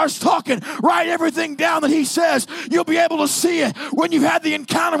he starts talking, write everything down that he says. You'll be able to see it when you've had the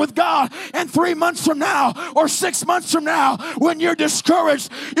encounter with God. And 3 months from now or 6 months from now, when you're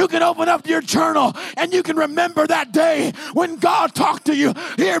discouraged, you can open up your journal and you can remember that day when God talked to you.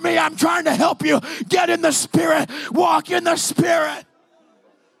 Hear me, I'm trying to help you. Get in the spirit. Walk in the spirit.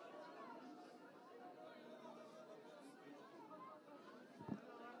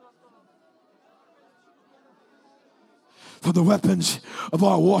 For the weapons of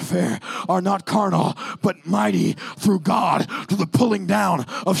our warfare are not carnal, but mighty through God to the pulling down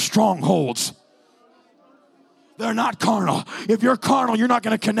of strongholds. They're not carnal. If you're carnal, you're not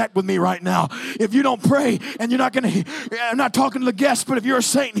going to connect with me right now. If you don't pray and you're not going to, I'm not talking to the guests, but if you're a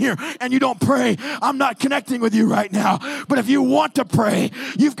saint here and you don't pray, I'm not connecting with you right now. But if you want to pray,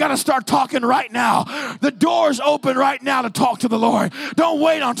 you've got to start talking right now. The door's open right now to talk to the Lord. Don't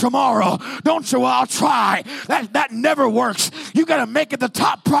wait on tomorrow. Don't say, well, I'll try. That never works. You've got to make it the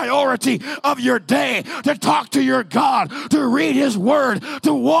top priority of your day to talk to your God, to read His Word,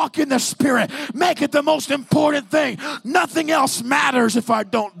 to walk in the Spirit. Make it the most important thing. Nothing else matters if I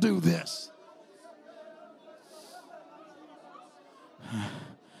don't do this.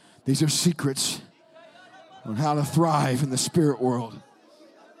 These are secrets on how to thrive in the spirit world.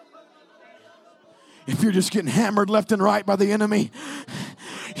 If you're just getting hammered left and right by the enemy,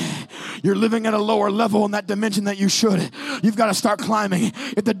 you're living at a lower level in that dimension that you should. You've got to start climbing.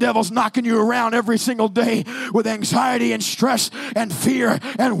 If the devil's knocking you around every single day with anxiety and stress and fear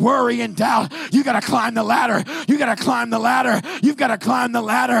and worry and doubt, you got to climb the ladder. You got to climb the ladder. You've got to climb the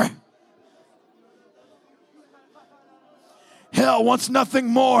ladder. Hell wants nothing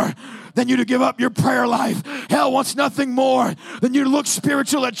more than you to give up your prayer life. Hell wants nothing more than you to look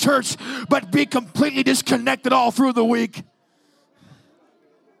spiritual at church but be completely disconnected all through the week.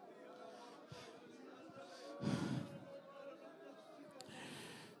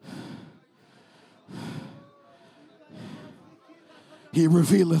 He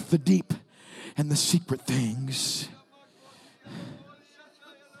revealeth the deep and the secret things.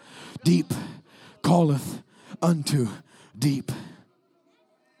 Deep calleth unto deep.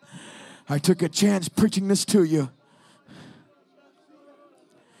 I took a chance preaching this to you.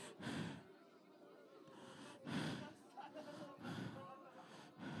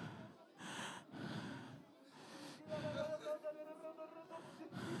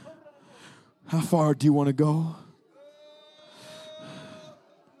 How far do you want to go?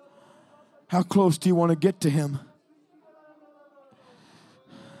 How close do you want to get to Him?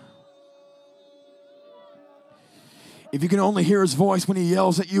 If you can only hear His voice when He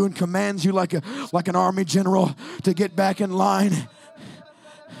yells at you and commands you like an army general to get back in line,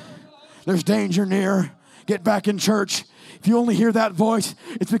 there's danger near. Get back in church. If you only hear that voice,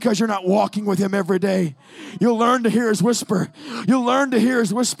 it's because you're not walking with Him every day. You'll learn to hear His whisper. You'll learn to hear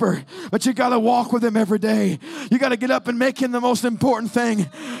His whisper, but you got to walk with Him every day. You got to get up and make Him the most important thing.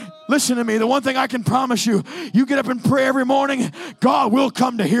 Listen to me. The one thing I can promise you, you get up and pray every morning, God will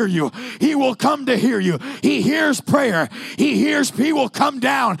come to hear you. He will come to hear you. He hears prayer. He will come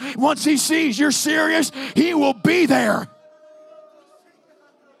down. Once He sees you're serious, He will be there.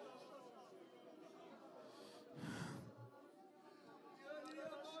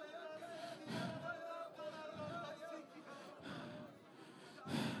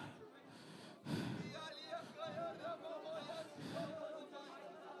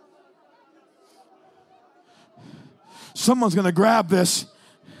 Someone's going to grab this.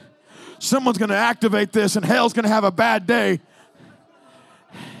 Someone's going to activate this, and hell's going to have a bad day.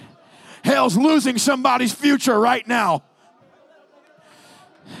 Hell's losing somebody's future right now.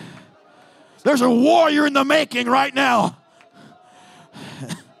 There's a warrior in the making right now.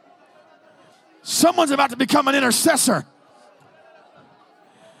 Someone's about to become an intercessor.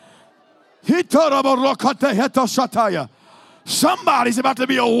 Somebody's about to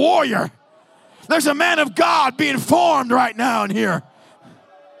be a warrior. There's a man of God being formed right now in here.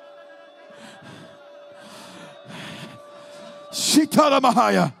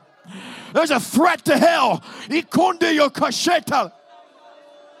 There's a threat to hell.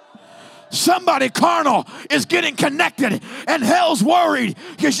 Somebody carnal is getting connected, and hell's worried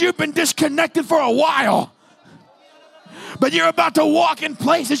because you've been disconnected for a while. But you're about to walk in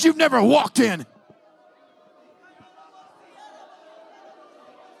places you've never walked in.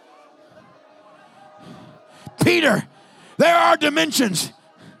 Peter, there are dimensions.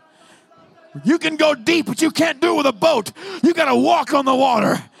 You can go deep, but you can't do it with a boat. You got to walk on the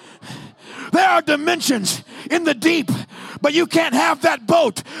water. There are dimensions in the deep, but you can't have that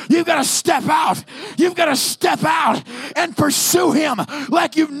boat. You've got to step out. You've got to step out and pursue Him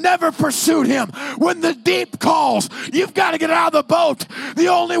like you've never pursued Him. When the deep calls, you've got to get out of the boat. The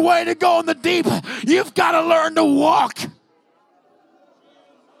only way to go in the deep, you've got to learn to walk.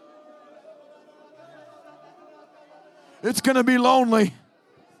 It's going to be lonely.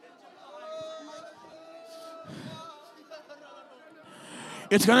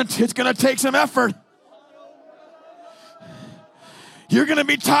 It's going to take some effort. You're going to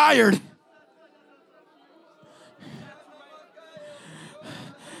be tired.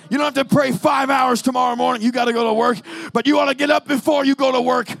 You don't have to pray 5 hours tomorrow morning. You got to go to work. But you ought to get up before you go to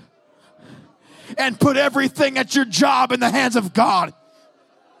work and put everything at your job in the hands of God.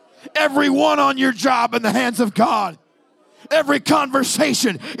 Everyone on your job in the hands of God. Every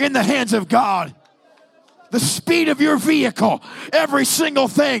conversation in the hands of God. The speed of your vehicle, every single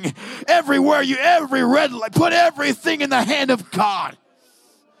thing, every red light, put everything in the hand of God.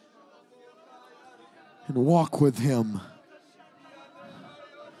 And walk with Him.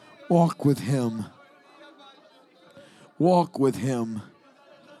 Walk with Him. Walk with Him.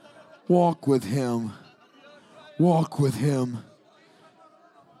 Walk with Him. Walk with Him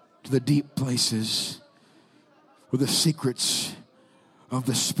to the deep places where the secrets of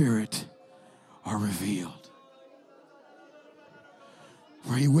the Spirit are revealed.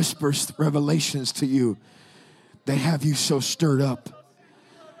 Where He whispers revelations to you that have you so stirred up.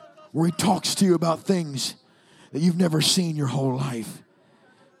 Where He talks to you about things that you've never seen your whole life.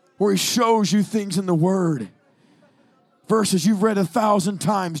 Where He shows you things in the Word. Verses you've read 1,000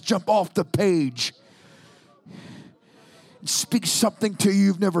 times jump off the page. It speaks something to you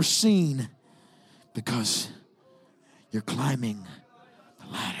you've never seen because you're climbing the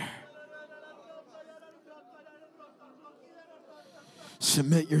ladder.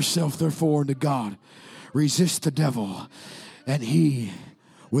 Submit yourself, therefore, unto God. Resist the devil, and he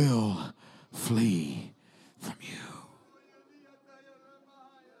will flee from you.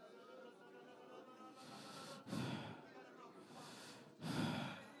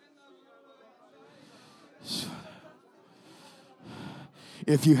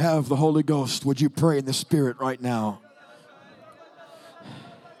 If you have the Holy Ghost, would you pray in the Spirit right now?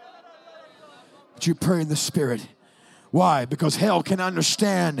 Would you pray in the Spirit? Why? Because hell can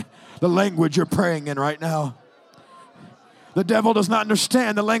understand the language you're praying in right now. The devil does not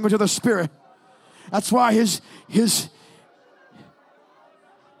understand the language of the Spirit. That's why his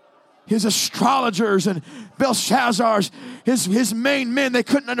astrologers and Belshazzars, his main men, they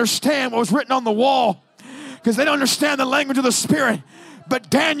couldn't understand what was written on the wall because they don't understand the language of the Spirit. But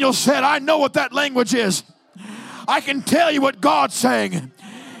Daniel said, I know what that language is. I can tell you what God's saying.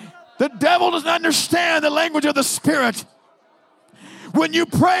 The devil doesn't understand the language of the Spirit. When you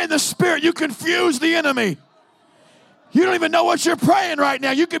pray in the Spirit, you confuse the enemy. You don't even know what you're praying right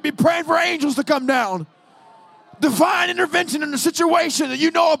now. You could be praying for angels to come down. Divine intervention in a situation that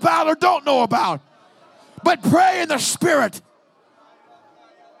you know about or don't know about. But pray in the Spirit.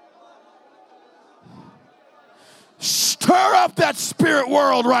 Stir up that spirit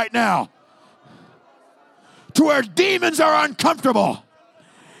world right now to where demons are uncomfortable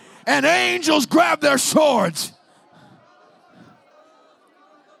and angels grab their swords.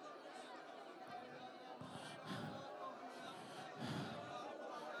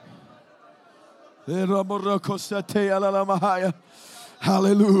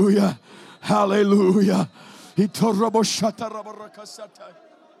 Hallelujah. Hallelujah.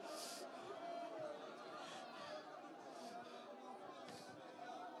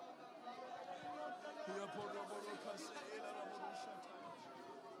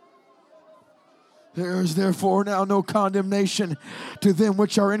 There is therefore now no condemnation to them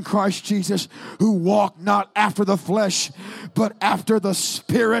which are in Christ Jesus, who walk not after the flesh, but after the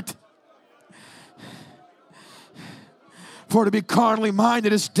Spirit. For to be carnally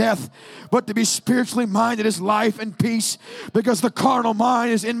minded is death, but to be spiritually minded is life and peace. Because the carnal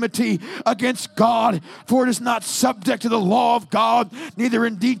mind is enmity against God, for it is not subject to the law of God, neither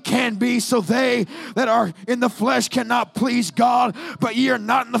indeed can be. So they that are in the flesh cannot please God. But ye are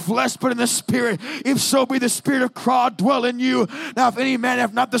not in the flesh, but in the Spirit, if so be the Spirit of God dwell in you. Now if any man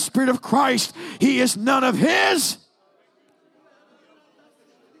have not the Spirit of Christ, he is none of his.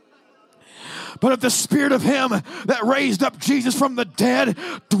 But if the Spirit of Him that raised up Jesus from the dead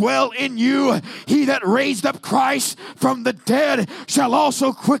dwell in you, He that raised up Christ from the dead shall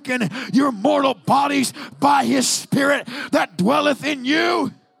also quicken your mortal bodies by His Spirit that dwelleth in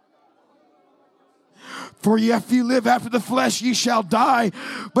you. For if you live after the flesh, ye shall die.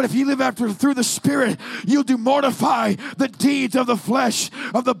 But if ye live through the Spirit, you'll do mortify the deeds of the flesh,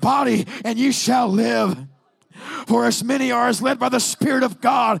 of the body, and ye shall live. For as many are as led by the Spirit of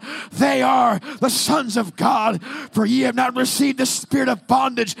God, they are the sons of God. For ye have not received the spirit of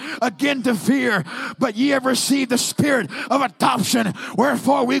bondage again to fear, but ye have received the Spirit of adoption,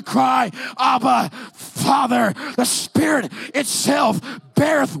 wherefore we cry, Abba, Father. The Spirit itself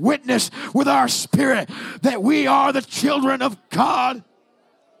beareth witness with our spirit that we are the children of God.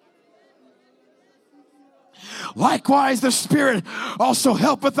 Likewise, the Spirit also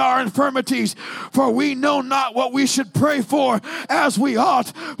helpeth our infirmities, for we know not what we should pray for as we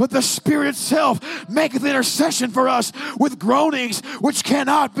ought, but the Spirit itself maketh intercession for us with groanings which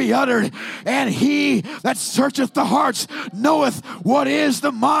cannot be uttered. And he that searcheth the hearts knoweth what is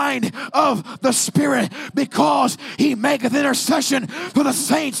the mind of the Spirit, because he maketh intercession for the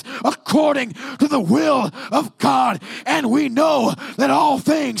saints according to the will of God. And we know that all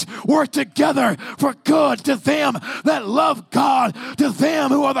things work together for good to them that love God, to them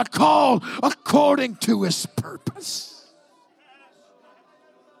who are the called according to his purpose.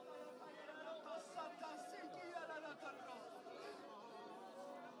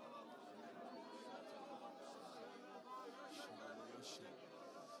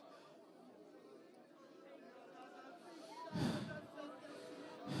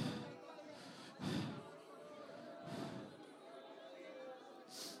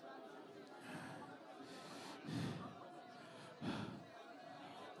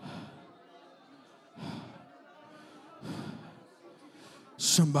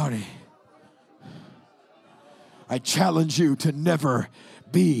 Somebody, I challenge you to never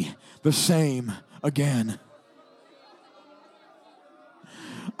be the same again.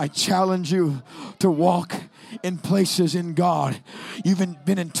 I challenge you to walk in places in God you've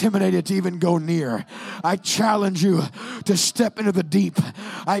been intimidated to even go near. I challenge you to step into the deep.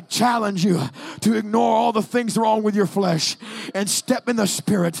 I challenge you to ignore all the things wrong with your flesh and step in the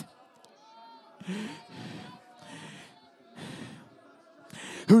Spirit.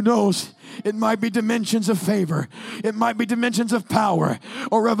 Who knows? It might be dimensions of favor. It might be dimensions of power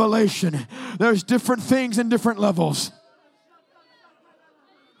or revelation. There's different things in different levels.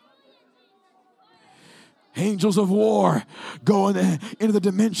 Angels of war go into the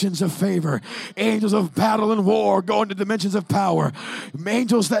dimensions of favor. Angels of battle and war go into dimensions of power.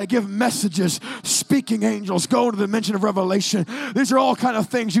 Angels that give messages, speaking angels, go into the dimension of revelation. These are all kind of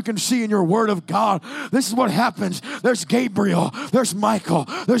things you can see in your word of God. This is what happens. There's Gabriel. There's Michael.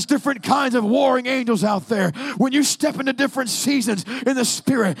 There's different kinds of warring angels out there. When you step into different seasons in the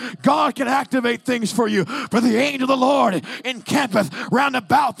Spirit, God can activate things for you. For the angel of the Lord encampeth round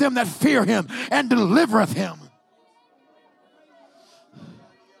about them that fear him and delivereth him.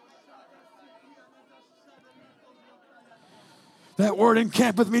 That word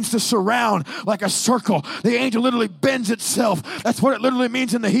encampeth means to surround like a circle. The angel literally bends itself. That's what it literally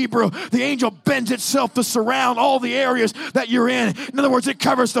means in the Hebrew. The angel bends itself to surround all the areas that you're in. In other words, it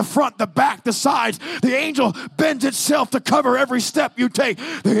covers the front, the back, the sides. The angel bends itself to cover every step you take.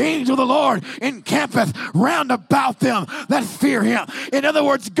 The angel of the Lord encampeth round about them that fear him. In other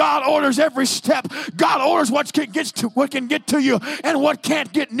words, God orders every step. God orders what can get to you and what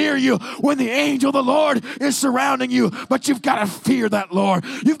can't get near you when the angel of the Lord is surrounding you. But you've got to fear that Lord.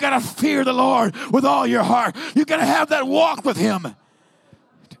 You've got to fear the Lord with all your heart. You've got to have that walk with him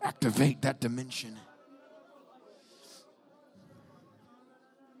to activate that dimension.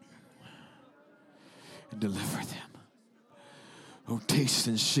 And deliver them. Oh, taste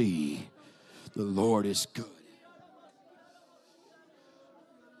and see the Lord is good.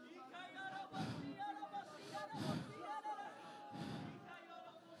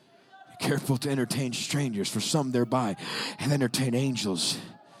 Careful to entertain strangers, for some thereby have entertained angels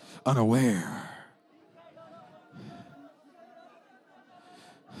unaware.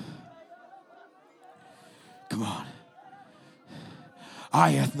 Come on. Eye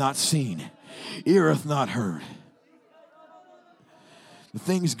hath not seen, ear hath not heard. The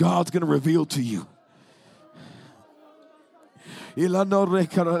things God's going to reveal to you.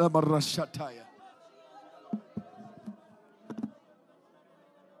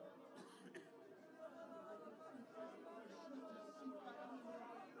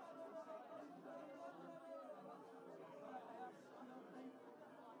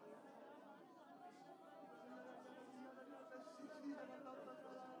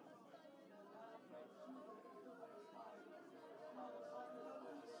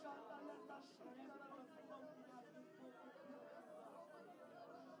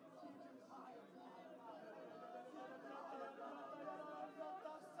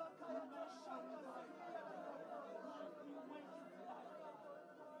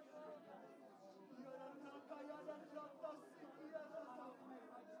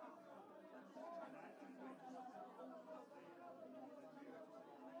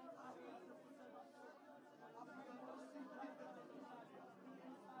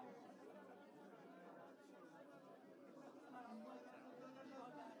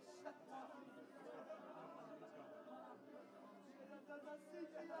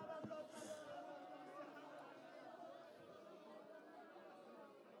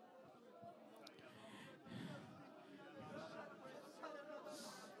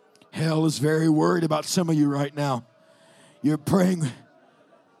 Hell is very worried about some of you right now. You're praying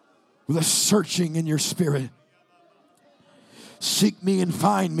with a searching in your spirit. Seek me and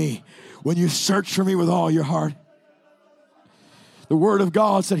find me when you search for me with all your heart. The word of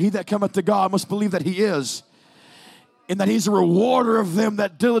God said, he that cometh to God must believe that he is, and that he's a rewarder of them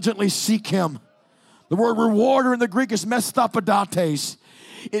that diligently seek him. The word rewarder in the Greek is mestapadates.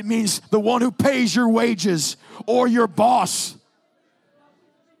 It means the one who pays your wages, or your boss.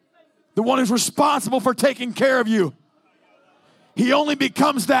 The one who's responsible for taking care of you. He only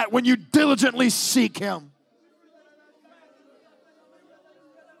becomes that when you diligently seek him.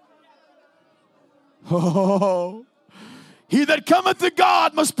 Oh, he that cometh to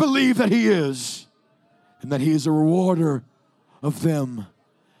God must believe that he is, and that he is a rewarder of them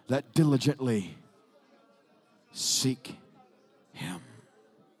that diligently seek